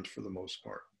hand for the most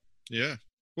part. Yeah.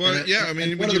 Well, yeah. I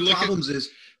mean, one of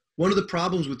the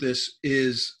problems with this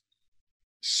is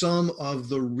some of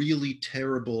the really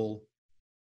terrible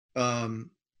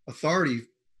authority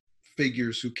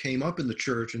figures who came up in the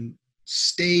church and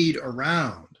stayed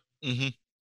around,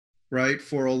 right,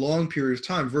 for a long period of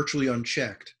time, virtually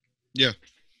unchecked. Yeah.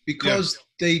 Because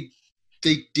they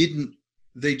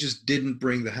just didn't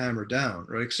bring the hammer down,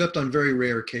 right? Except on very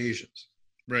rare occasions.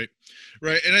 Right.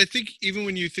 And I think even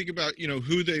when you think about,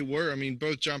 who they were, I mean,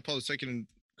 both John Paul II and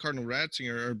Cardinal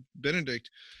Ratzinger or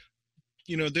Benedict,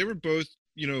 they were both,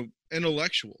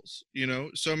 intellectuals,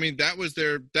 so I mean, that was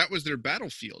their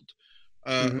battlefield,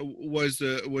 was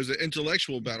the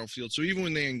intellectual battlefield. So even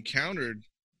when they encountered,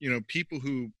 people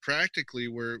who practically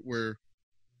were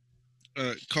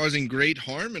causing great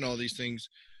harm and all these things,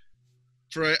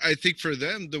 I think for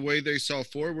them, the way they saw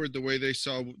forward, the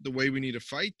way we need to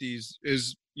fight these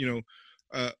is,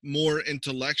 more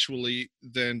intellectually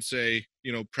than, say,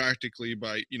 practically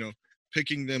by,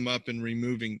 picking them up and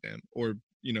removing them, or,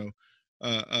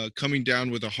 coming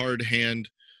down with a hard hand,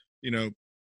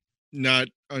 not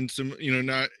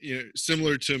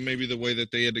similar to maybe the way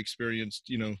that they had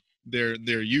experienced,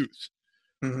 their youth.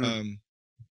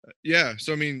 Yeah.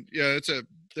 So I mean, yeah, I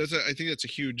think that's a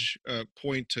huge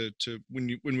point to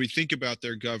when we think about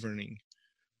their governing,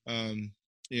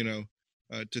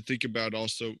 to think about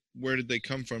also where did they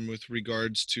come from with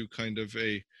regards to kind of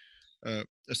a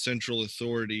central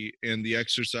authority and the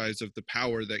exercise of the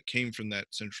power that came from that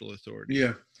central authority.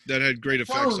 Yeah, that had great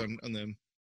effects on them.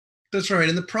 That's right.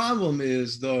 And the problem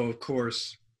is, though, of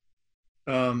course,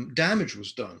 damage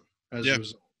was done as a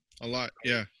result. A lot.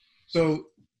 Yeah. So,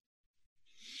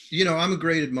 I'm a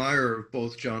great admirer of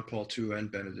both John Paul II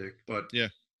and Benedict, but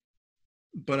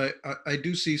I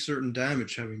do see certain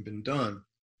damage having been done,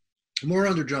 more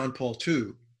under John Paul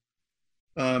II.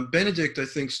 Benedict, I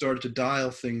think, started to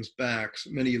dial things back.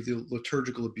 Many of the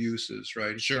liturgical abuses,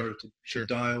 right? He started to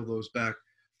dial those back.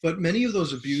 But many of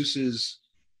those abuses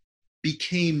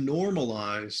became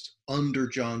normalized under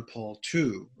John Paul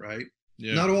II, right?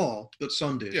 Yeah. Not all, but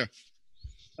some did. Yeah.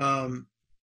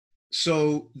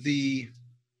 So like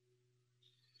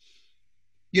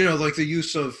the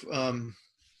use of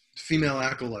female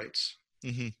acolytes,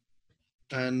 Mm-hmm.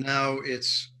 and now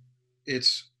it's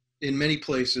in many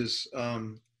places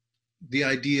the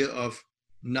idea of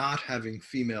not having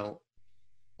female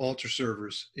altar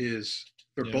servers is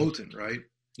verboten, right?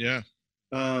 Yeah.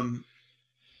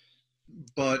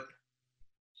 But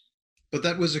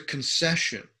that was a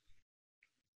concession,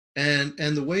 and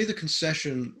the way the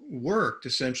concession worked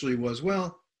essentially was,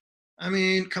 well, I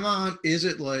mean, come on, is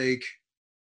it like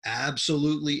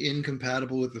absolutely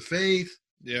incompatible with the faith?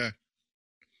 Yeah.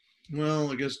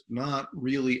 Well, I guess not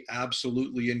really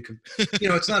absolutely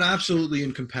it's not absolutely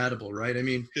incompatible, right? I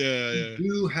mean, Yeah.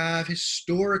 you have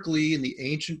historically in the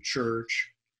ancient church,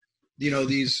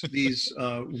 these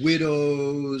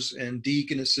widows and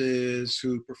deaconesses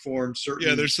who performed certain.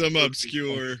 Yeah, there's some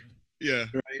obscure right?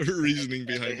 reasoning and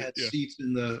behind they had it. Yeah. seats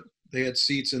in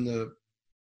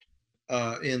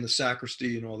the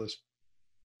sacristy and all this.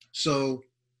 So,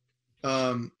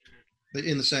 in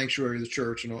the sanctuary of the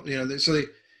church and all, so they,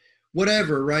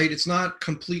 whatever, right? It's not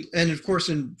complete. And of course,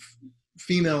 in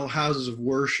female houses of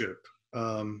worship,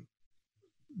 you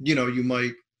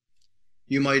might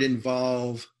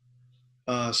involve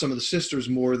some of the sisters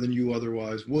more than you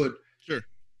otherwise would. Sure.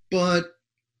 But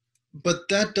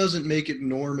that doesn't make it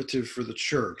normative for the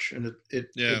church, and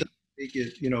it doesn't make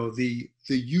it the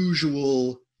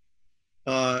usual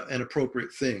and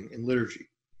appropriate thing in liturgy,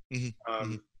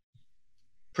 Mm-hmm.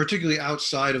 particularly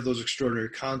outside of those extraordinary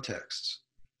contexts.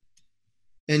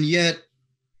 And yet,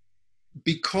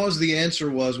 because the answer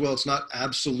was, well, it's not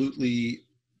absolutely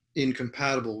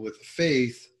incompatible with the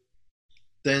faith,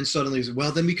 then suddenly,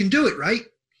 well, then we can do it, right?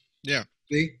 Yeah.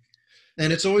 See?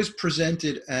 And it's always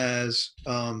presented as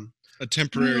a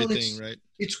temporary thing, right?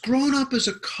 It's grown up as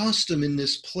a custom in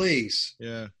this place.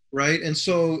 Yeah. Right? And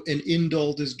so an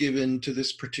indult is given to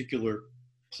this particular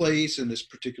place in this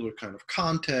particular kind of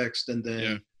context, and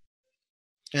then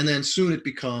soon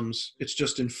it's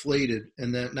just inflated,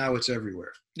 and then now it's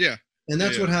everywhere. Yeah. And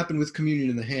that's what happened with communion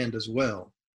in the hand as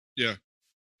well. Yeah.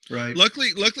 Right.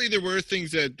 Luckily there were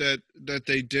things that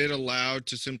they did allow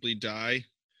to simply die.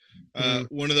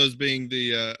 One of those being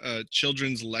the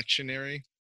children's lectionary,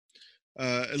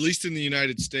 at least in the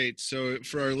United States. So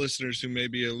for our listeners who may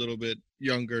be a little bit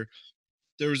younger,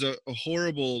 there was a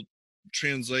horrible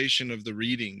translation of the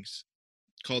readings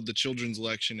called the children's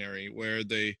lectionary, where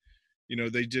they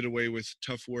did away with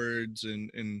tough words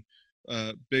and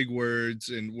big words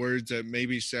and words that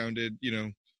maybe sounded,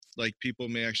 like people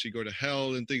may actually go to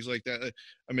hell and things like that.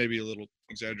 I may be a little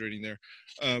exaggerating there.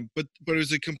 But it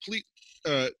was a complete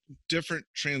different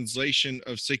translation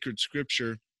of sacred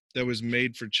scripture that was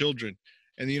made for children.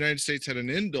 And the United States had an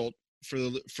indult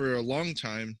for a long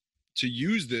time to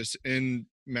use this in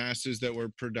masses that were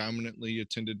predominantly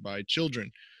attended by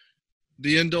children.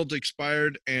 The indult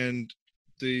expired, and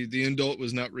the indult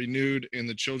was not renewed, and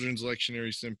the children's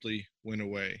lectionary simply went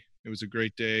away. It was a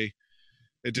great day.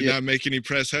 It did not make any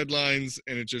press headlines,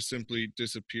 and it just simply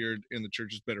disappeared, and the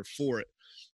church is better for it.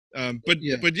 But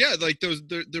like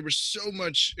there was so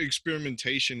much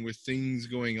experimentation with things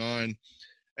going on.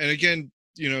 And again,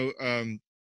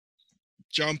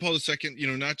 John Paul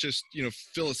II, not just,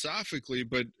 philosophically,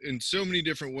 but in so many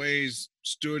different ways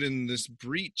stood in this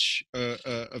breach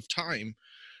of time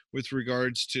with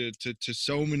regards to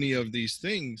so many of these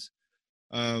things.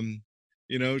 But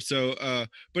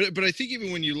I think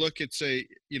even when you look at, say,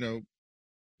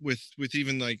 with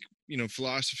even like,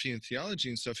 philosophy and theology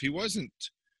and stuff, he wasn't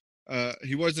a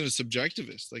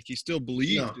subjectivist. Like, he still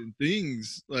believed in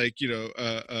things like,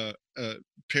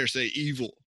 per se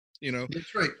evil,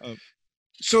 That's right.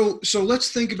 So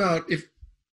let's think about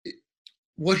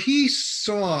what he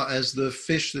saw as the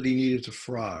fish that he needed to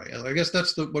fry. I guess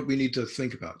that's what we need to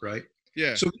think about, right?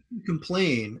 Yeah. So we can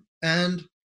complain, and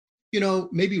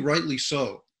maybe rightly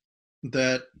so,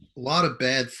 that a lot of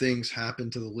bad things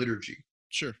happened to the liturgy.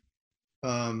 Sure.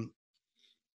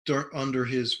 Under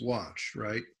his watch,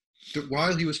 right?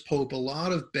 While he was Pope, a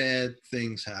lot of bad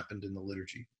things happened in the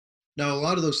liturgy. Now, a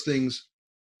lot of those things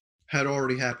had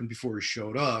already happened before he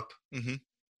showed up,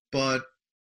 but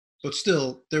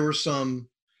still, there was some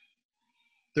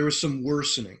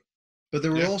worsening, but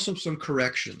there were also some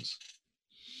corrections,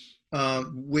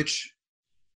 some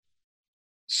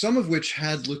of which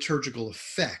had liturgical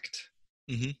effect,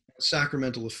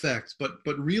 sacramental effect, but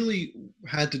really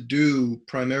had to do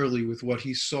primarily with what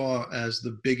he saw as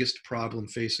the biggest problem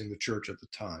facing the church at the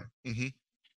time. And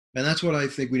that's what I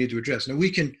think we need to address. Now,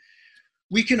 we can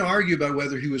we can argue about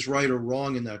whether he was right or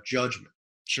wrong in that judgment.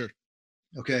 Sure.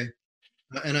 Okay.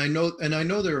 And I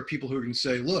know there are people who are going to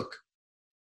say, look,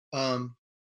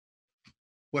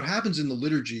 what happens in the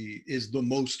liturgy is the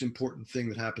most important thing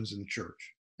that happens in the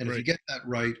church. And if you get that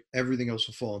right, everything else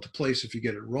will fall into place. If you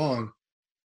get it wrong,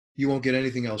 you won't get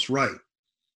anything else right.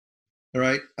 All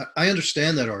right. I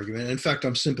understand that argument. In fact,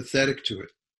 I'm sympathetic to it.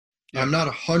 Yeah. I'm not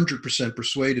 100%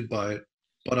 persuaded by it,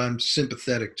 but I'm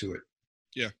sympathetic to it.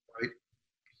 Yeah. Right.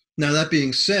 Now, that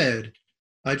being said,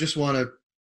 I just want to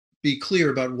be clear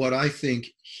about what I think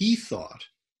he thought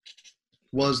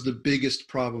was the biggest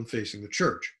problem facing the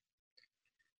church.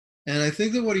 And I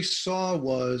think that what he saw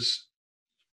was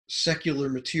secular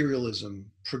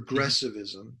materialism,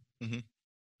 progressivism,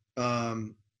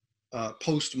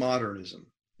 postmodernism,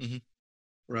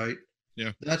 right?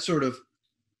 Yeah. That sort of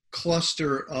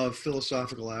cluster of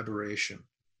philosophical aberration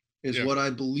is what I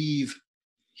believe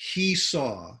he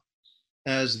saw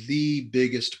as the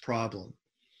biggest problem.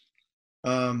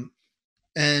 And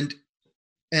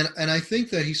I think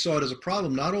that he saw it as a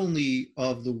problem not only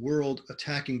of the world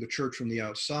attacking the church from the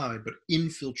outside, but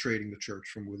infiltrating the church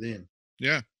from within.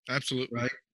 Yeah, absolutely.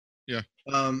 Right? Yeah.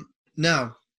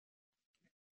 Now,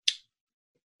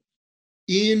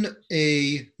 in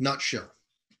a nutshell,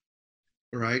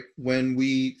 right, when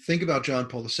we think about John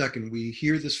Paul II, we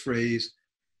hear this phrase,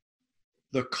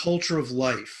 the culture of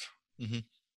life.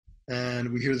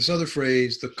 And we hear this other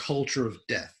phrase, the culture of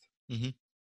death.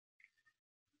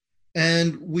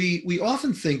 And we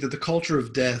often think that the culture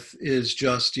of death is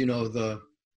just, the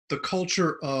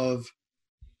culture of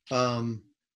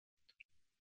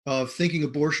thinking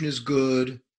abortion is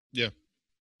good. Yeah.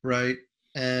 Right.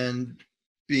 And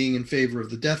being in favor of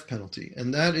the death penalty.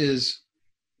 And that is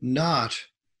not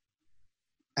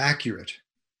accurate.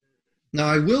 Now,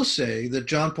 I will say that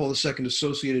John Paul II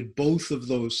associated both of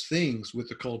those things with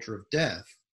the culture of death.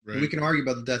 Right. We can argue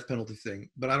about the death penalty thing,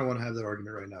 but I don't want to have that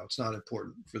argument right now. It's not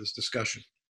important for this discussion.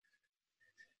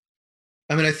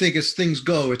 I mean, I think as things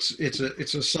go, it's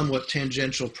a somewhat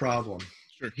tangential problem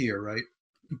here, right?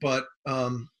 But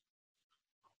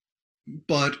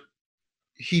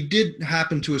he did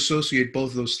happen to associate both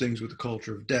of those things with the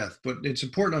culture of death. But it's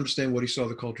important to understand what he saw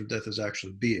the culture of death as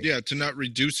actually being. Yeah, to not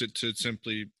reduce it to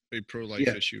simply a pro-life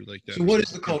issue like that. So what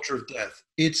is the culture of death?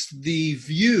 It's the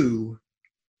view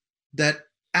that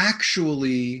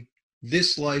actually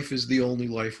this life is the only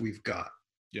life we've got.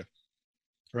 Yeah.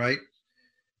 Right?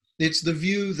 It's the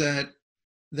view that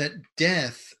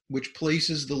death, which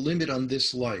places the limit on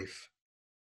this life,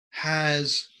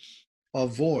 has a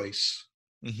voice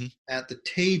at the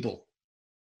table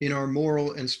in our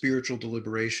moral and spiritual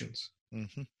deliberations.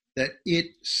 That it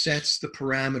sets the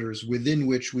parameters within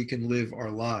which we can live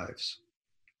our lives.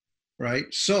 Right?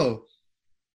 So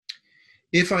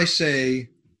if I say,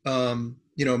 I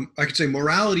could say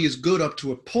morality is good up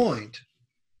to a point,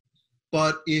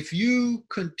 but if you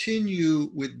continue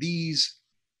with these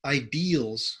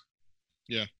ideals,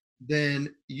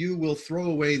 then you will throw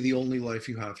away the only life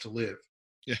you have to live.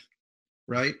 Yeah.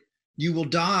 Right? You will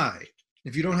die.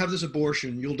 If you don't have this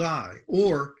abortion, you'll die.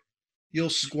 Or you'll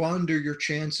squander your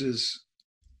chances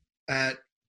at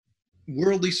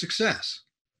worldly success.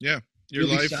 Yeah. Your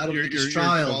life, your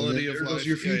quality of life. There goes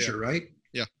your future, right?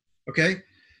 Yeah. Okay?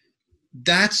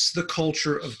 That's the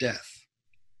culture of death.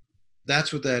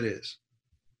 That's what that is.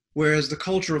 Whereas the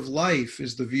culture of life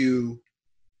is the view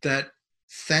that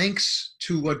thanks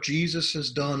to what Jesus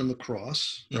has done on the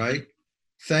cross, right?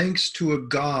 Thanks to a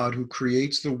God who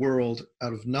creates the world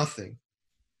out of nothing,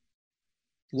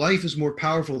 life is more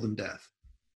powerful than death.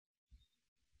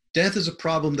 Death is a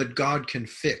problem that God can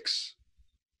fix.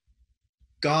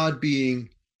 God being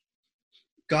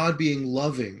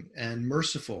loving and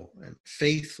merciful and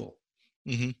faithful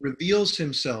reveals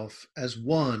himself as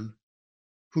one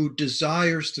who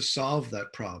desires to solve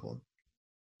that problem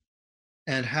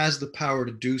and has the power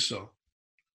to do so.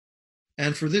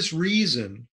 And for this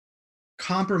reason,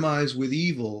 compromise with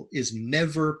evil is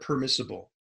never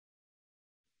permissible.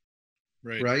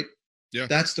 Right? Yeah.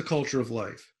 That's the culture of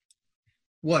life.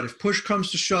 What, if push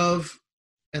comes to shove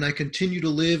and I continue to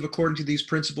live according to these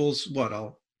principles, what,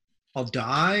 I'll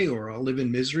die or I'll live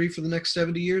in misery for the next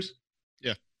 70 years?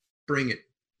 Yeah. Bring it.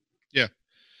 Yeah.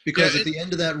 Because at the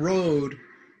end of that road,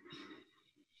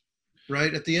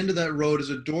 right? At the end of that road is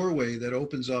a doorway that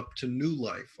opens up to new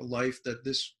life, a life that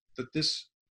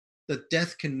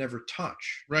death can never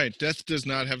touch. Right. Death does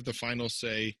not have the final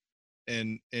say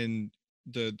in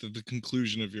the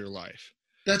conclusion of your life.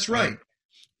 That's right.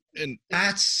 And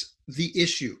that's the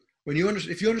issue.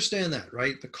 If you understand that,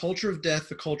 right? The culture of death,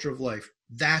 the culture of life,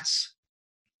 that's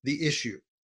the issue.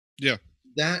 Yeah.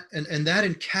 that and that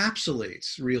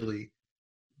encapsulates really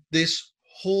this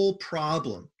whole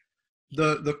problem.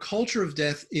 The culture of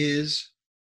death is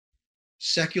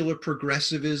secular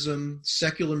progressivism,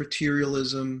 secular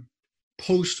materialism,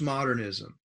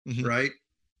 postmodernism, Mhm. right?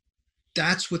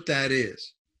 That's what that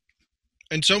is.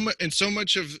 And so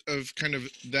much of kind of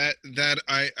that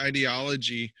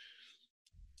ideology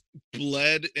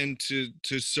bled into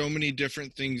so many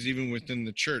different things even within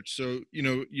the church. So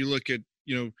you look at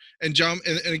and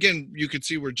and again, you could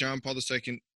see where John Paul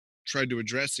II tried to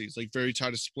address these, like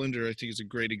Veritatis Splendor, I think, is a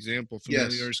great example.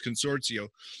 Yes. Familiaris Consortio.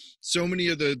 So many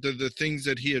of the things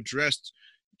that he addressed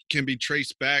can be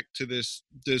traced back to this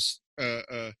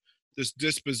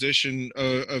disposition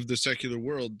of the secular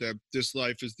world, that this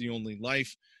life is the only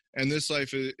life, and this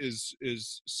life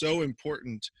is so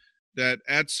important that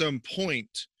at some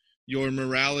point your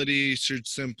morality should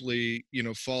simply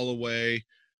fall away.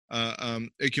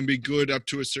 It can be good up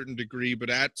to a certain degree, but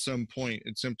at some point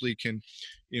it simply can,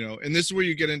 and this is where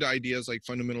you get into ideas like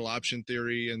fundamental option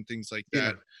theory and things like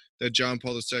Yeah. that John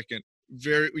Paul II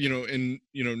very in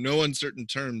no uncertain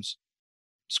terms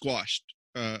squashed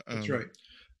That's right.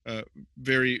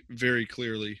 very, very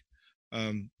clearly.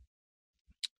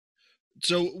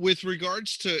 So with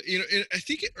regards to I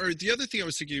think or the other thing I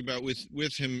was thinking about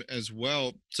with him as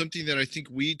well, something that I think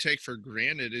we take for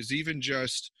granted is even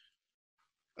just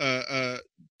uh, uh,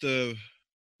 the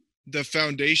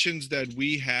foundations that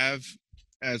we have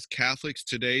as Catholics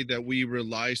today, that we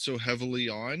rely so heavily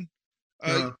on,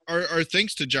 Uh, are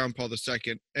thanks to John Paul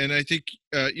II. And I think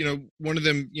one of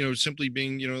them simply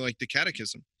being like the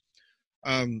Catechism.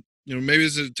 Maybe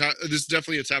this is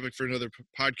definitely a topic for another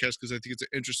podcast, because I think it's an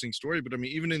interesting story. But I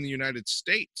mean, even in the United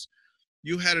States,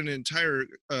 you had an entire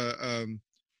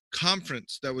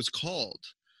conference that was called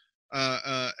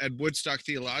at Woodstock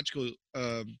Theological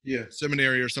yeah.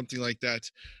 Seminary or something like that,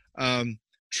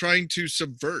 trying to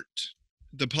subvert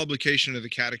the publication of the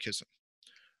Catechism.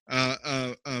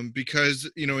 Because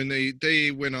and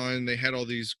they went on, they had all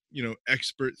these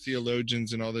expert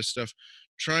theologians and all this stuff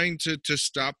trying to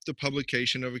stop the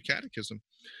publication of a catechism,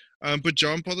 but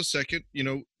John Paul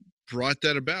II brought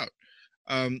that about,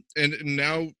 and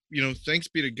now thanks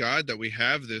be to God that we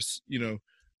have this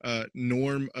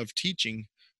norm of teaching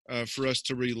for us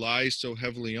to rely so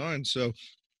heavily on. So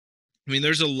I mean,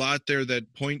 there's a lot there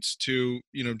that points to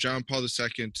John Paul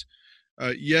II.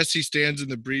 Yes, he stands in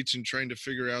the breach in trying to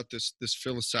figure out this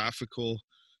philosophical,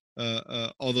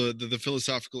 all the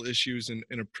philosophical issues and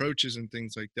approaches and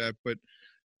things like that. But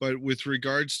with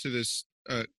regards to this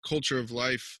culture of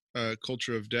life,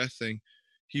 culture of death thing,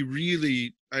 he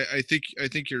really, I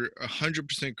think you're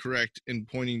 100% correct in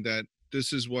pointing that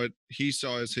this is what he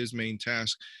saw as his main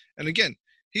task. And again,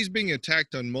 he's being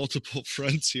attacked on multiple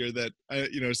fronts here that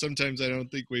sometimes I don't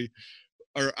think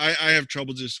I have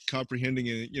trouble just comprehending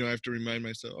it. I have to remind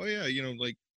myself, oh yeah,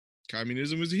 like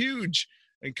communism was huge,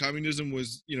 and communism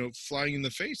was, flying in the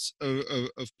face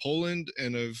of Poland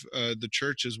and of the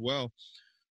church as well.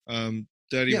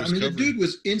 That he Yeah. I was mean, the covering. dude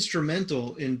was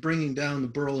instrumental in bringing down the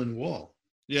Berlin Wall.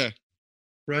 Yeah,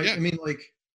 Right. yeah, I mean, like,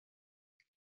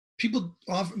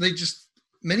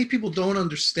 many people don't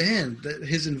understand that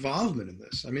his involvement in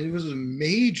this. I mean, he was a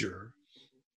major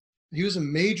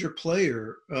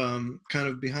player, kind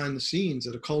of behind the scenes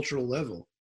at a cultural level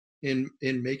in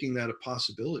making that a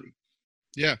possibility.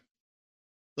 yeah.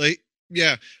 Like,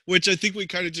 yeah, which I think we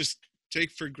kind of just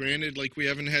take for granted. Like, we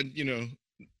haven't had,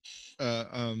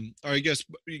 or I guess,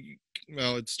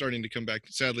 well, it's starting to come back.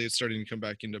 Sadly, it's starting to come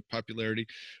back into popularity,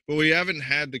 but we haven't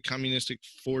had the communistic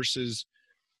forces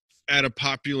at a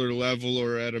popular level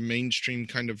or at a mainstream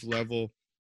kind of level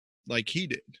like he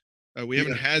did. We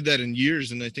haven't Yeah. had that in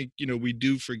years, and I think we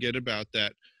do forget about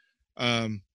that.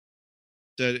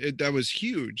 That was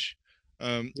huge.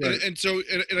 Right. And so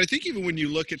and I think even when you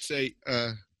look at, say,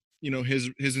 his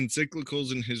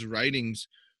encyclicals and his writings,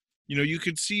 you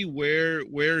could see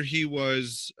where he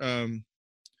was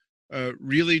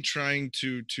really trying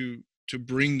to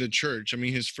bring the church. I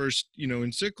mean, his first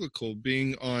encyclical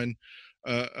being on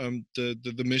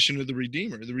the mission of the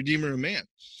Redeemer of man.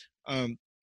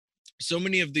 So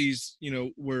many of these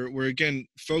were again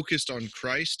focused on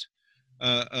Christ.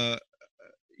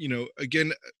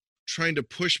 Again, trying to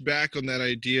push back on that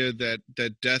idea that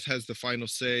death has the final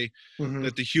say, Mm-hmm.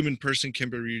 that the human person can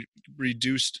be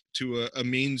reduced to a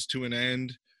means to an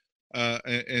end,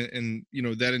 and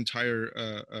that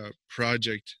entire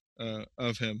project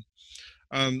of him.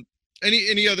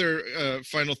 Any other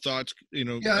final thoughts? Yeah, I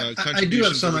do have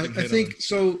Contributions that some. we I can hit think on?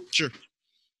 so. Sure.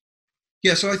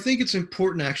 Yeah, so I think it's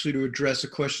important actually to address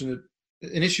an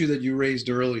issue that you raised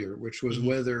earlier, which was Mhm.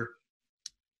 whether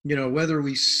whether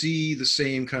we see the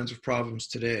same kinds of problems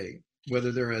today,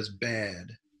 whether they're as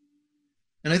bad.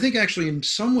 And I think actually in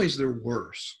some ways they're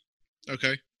worse.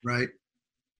 Okay. Right.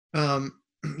 Um,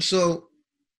 so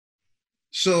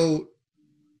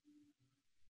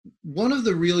one of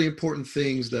the really important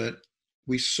things that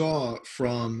we saw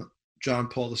from John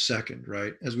Paul II,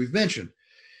 right, as we've mentioned,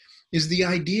 is the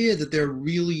idea that there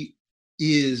really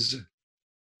is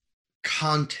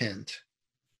content,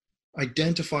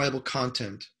 identifiable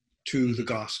content to the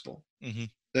gospel. Mm-hmm.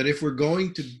 That if we're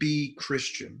going to be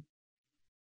Christian,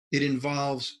 it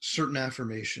involves certain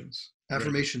affirmations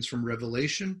from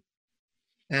revelation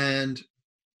and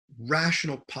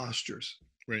rational postures,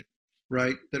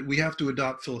 right, that we have to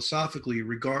adopt philosophically,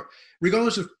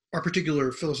 regardless of our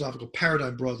particular philosophical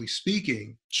paradigm, broadly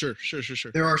speaking. Sure.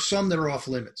 There are some that are off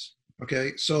limits.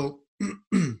 Okay, so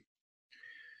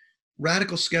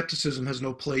radical skepticism has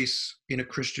no place in a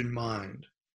Christian mind,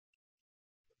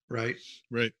 right?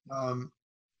 Right.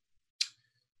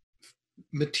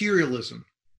 Materialism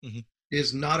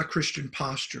is not a Christian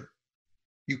posture.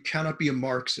 You cannot be a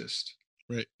Marxist,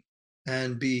 right,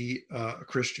 and be a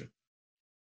Christian,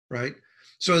 right?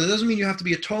 So that doesn't mean you have to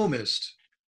be a Thomist,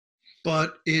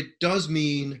 but it does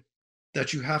mean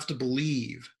that you have to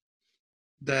believe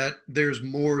that there's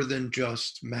more than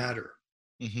just matter,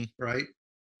 right?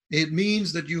 It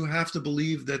means that you have to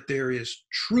believe that there is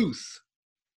truth,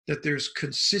 that there's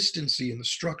consistency in the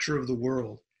structure of the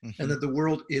world, and that the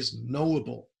world is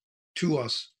knowable to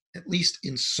us, at least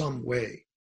in some way,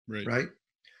 right?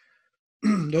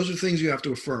 Those are things you have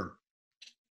to affirm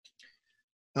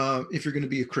if you're going to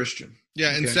be a Christian. Yeah,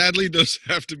 okay? And sadly, those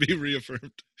have to be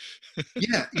reaffirmed.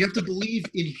 Yeah, you have to believe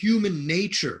in human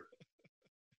nature.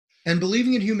 And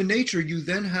believing in human nature, you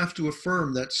then have to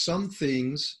affirm that some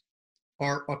things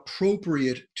are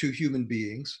appropriate to human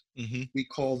beings. We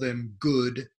call them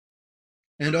good.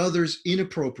 And others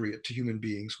inappropriate to human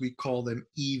beings. We call them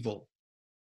evil,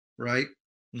 right?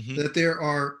 That there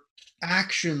are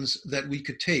actions that we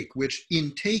could take, which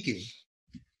in taking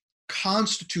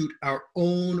constitute our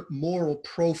own moral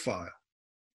profile.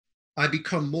 I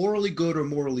become morally good or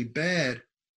morally bad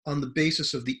on the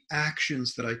basis of the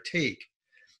actions that I take.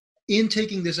 In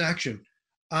taking this action,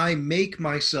 I make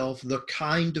myself the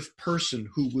kind of person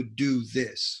who would do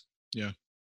this. Yeah.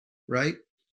 Right?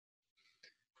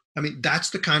 I mean,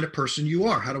 that's the kind of person you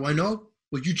are. How do I know?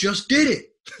 Well, you just did it.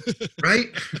 Right?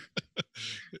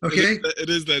 Okay. It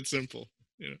is that simple.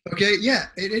 Yeah. Okay. Yeah,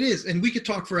 it is. And we could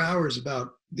talk for hours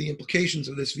about the implications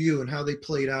of this view and how they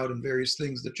played out in various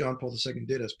things that John Paul II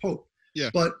did as Pope. Yeah.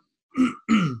 But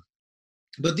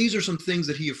these are some things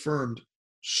that he affirmed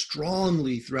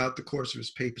strongly throughout the course of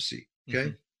his papacy.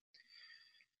 Okay.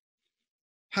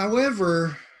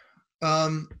 However,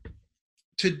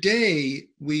 today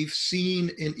we've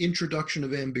seen an introduction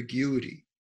of ambiguity.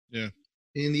 Yeah.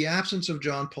 In the absence of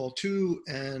John Paul II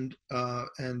and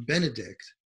Benedict,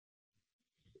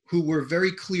 who were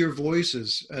very clear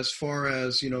voices as far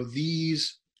as,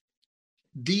 these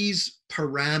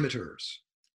parameters,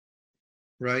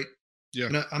 right? Yeah.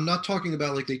 And I'm not talking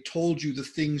about like they told you the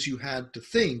things you had to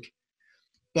think,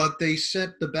 but they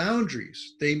set the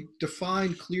boundaries. They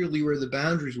defined clearly where the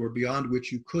boundaries were beyond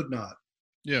which you could not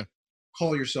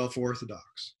call yourself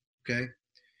orthodox, okay?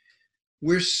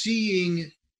 We're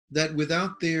seeing that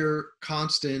without their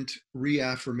constant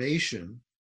reaffirmation,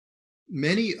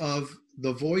 many of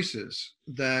the voices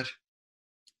that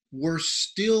were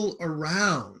still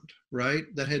around, right,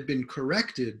 that had been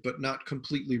corrected but not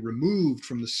completely removed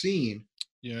from the scene,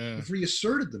 have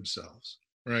reasserted themselves.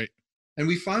 Right. And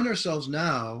we find ourselves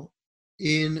now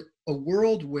in a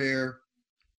world where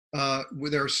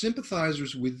there are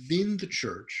sympathizers within the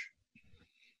church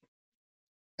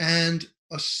and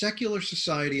a secular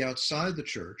society outside the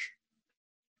church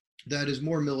that is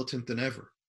more militant than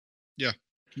ever. Yeah.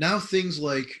 Now things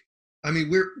like,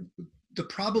 the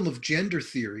problem of gender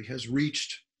theory has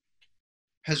reached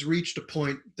a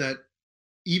point that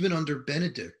even under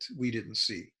Benedict we didn't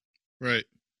see. Right.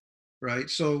 Right.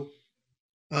 So,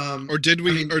 or did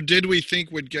we think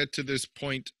would get to this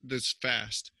point this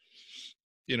fast?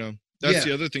 That's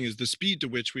the other thing, is the speed to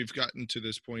which we've gotten to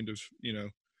this point of,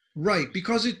 Right.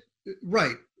 Because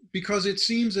it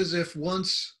seems as if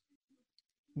once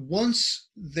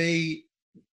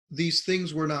these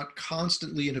things were not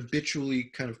constantly and habitually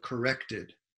kind of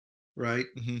corrected, right?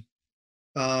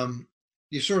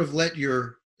 You sort of let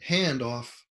your hand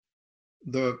off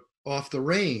the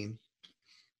rein,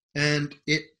 and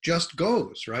it just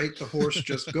goes, right? The horse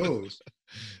just goes.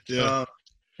 Yeah.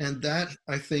 And that,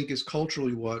 I think, is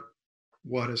culturally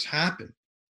what has happened.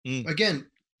 Again,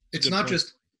 it's not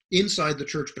just inside the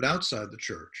church, but outside the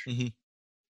church.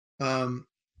 um,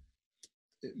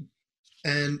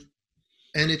 and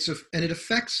it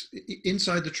affects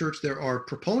inside the church. There are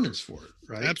proponents for it,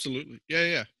 right? Absolutely.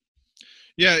 Yeah.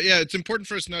 It's important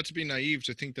for us not to be naive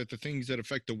to think that the things that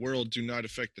affect the world do not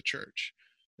affect the church.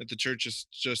 That the church is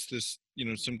just this,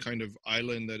 some kind of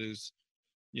island that is,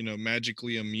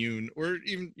 magically immune, or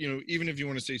even, even if you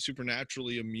want to say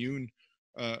supernaturally immune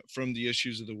from the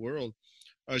issues of the world.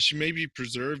 She may be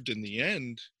preserved in the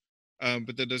end,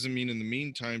 but that doesn't mean in the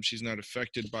meantime she's not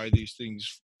affected by these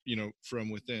things, from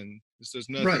within. This does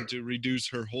nothing to reduce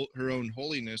her own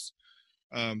holiness,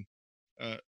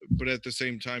 but at the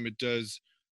same time it does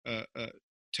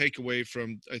take away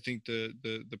from, I think,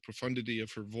 the profundity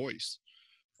of her voice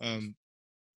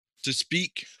to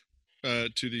speak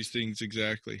to these things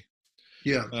exactly.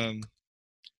 Yeah.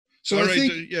 So I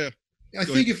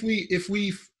think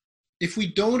if we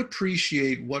don't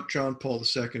appreciate what John Paul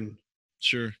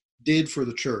II did for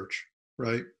the church,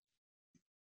 right?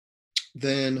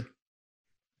 Then,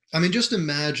 I mean, just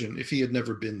imagine if he had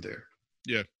never been there.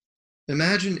 Yeah.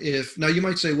 Imagine if, now you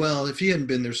might say, well, if he hadn't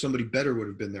been there, somebody better would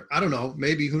have been there. I don't know.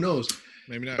 Maybe, who knows?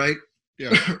 Maybe not. Right?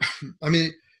 Yeah. I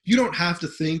mean, you don't have to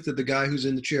think that the guy who's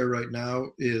in the chair right now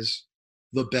is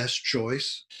the best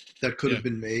choice that could have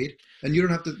been made. And you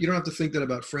don't have to think that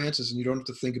about Francis, and you don't have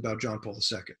to think about John Paul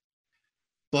II.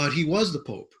 But he was the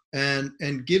Pope.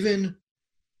 And given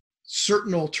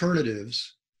certain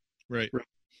alternatives, right.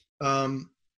 I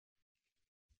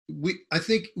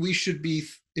think we should be,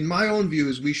 in my own view,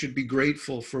 is we should be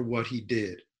grateful for what he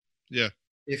did. Yeah.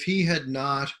 If he had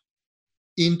not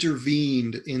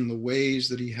intervened in the ways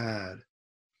that he had,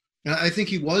 and I think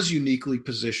he was uniquely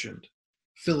positioned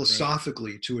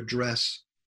philosophically to address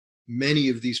many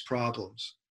of these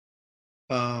problems.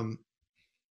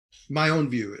 My own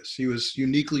view is he was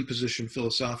uniquely positioned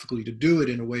philosophically to do it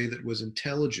in a way that was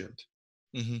intelligent.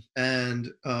 Mm-hmm.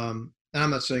 And I'm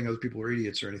not saying other people are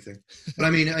idiots or anything, but I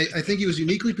mean, I think he was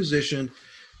uniquely positioned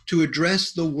to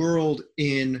address the world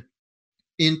in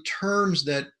terms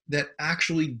that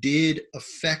actually did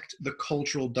affect the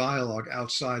cultural dialogue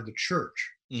outside the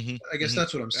church. Mm-hmm. I guess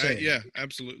that's what I'm saying. Yeah,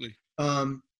 absolutely.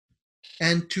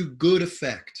 And to good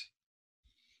effect,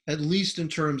 at least in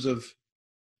terms of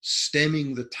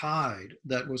stemming the tide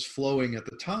that was flowing at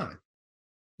the time.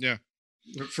 Yeah.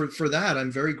 For that,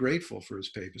 I'm very grateful for his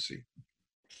papacy.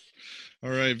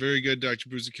 All right. Very good, Dr.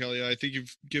 Bruzzichelli. I think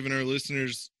you've given our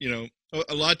listeners,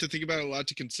 a lot to think about, a lot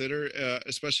to consider,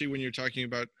 especially when you're talking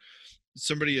about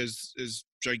somebody as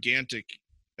gigantic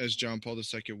as John Paul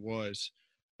II was,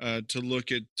 to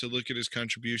look at his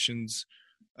contributions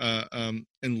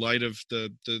in light of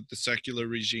the secular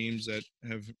regimes that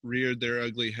have reared their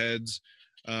ugly heads,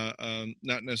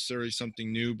 not necessarily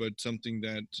something new, but something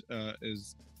that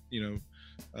is,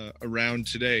 around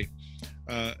today.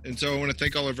 And so I want to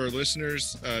thank all of our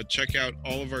listeners. Check out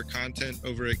all of our content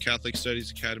over at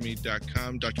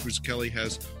CatholicStudiesAcademy.com. Dr. Bruzzichelli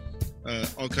has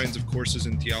all kinds of courses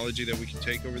in theology that we can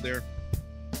take over there.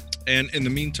 And in the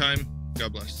meantime,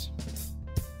 God bless.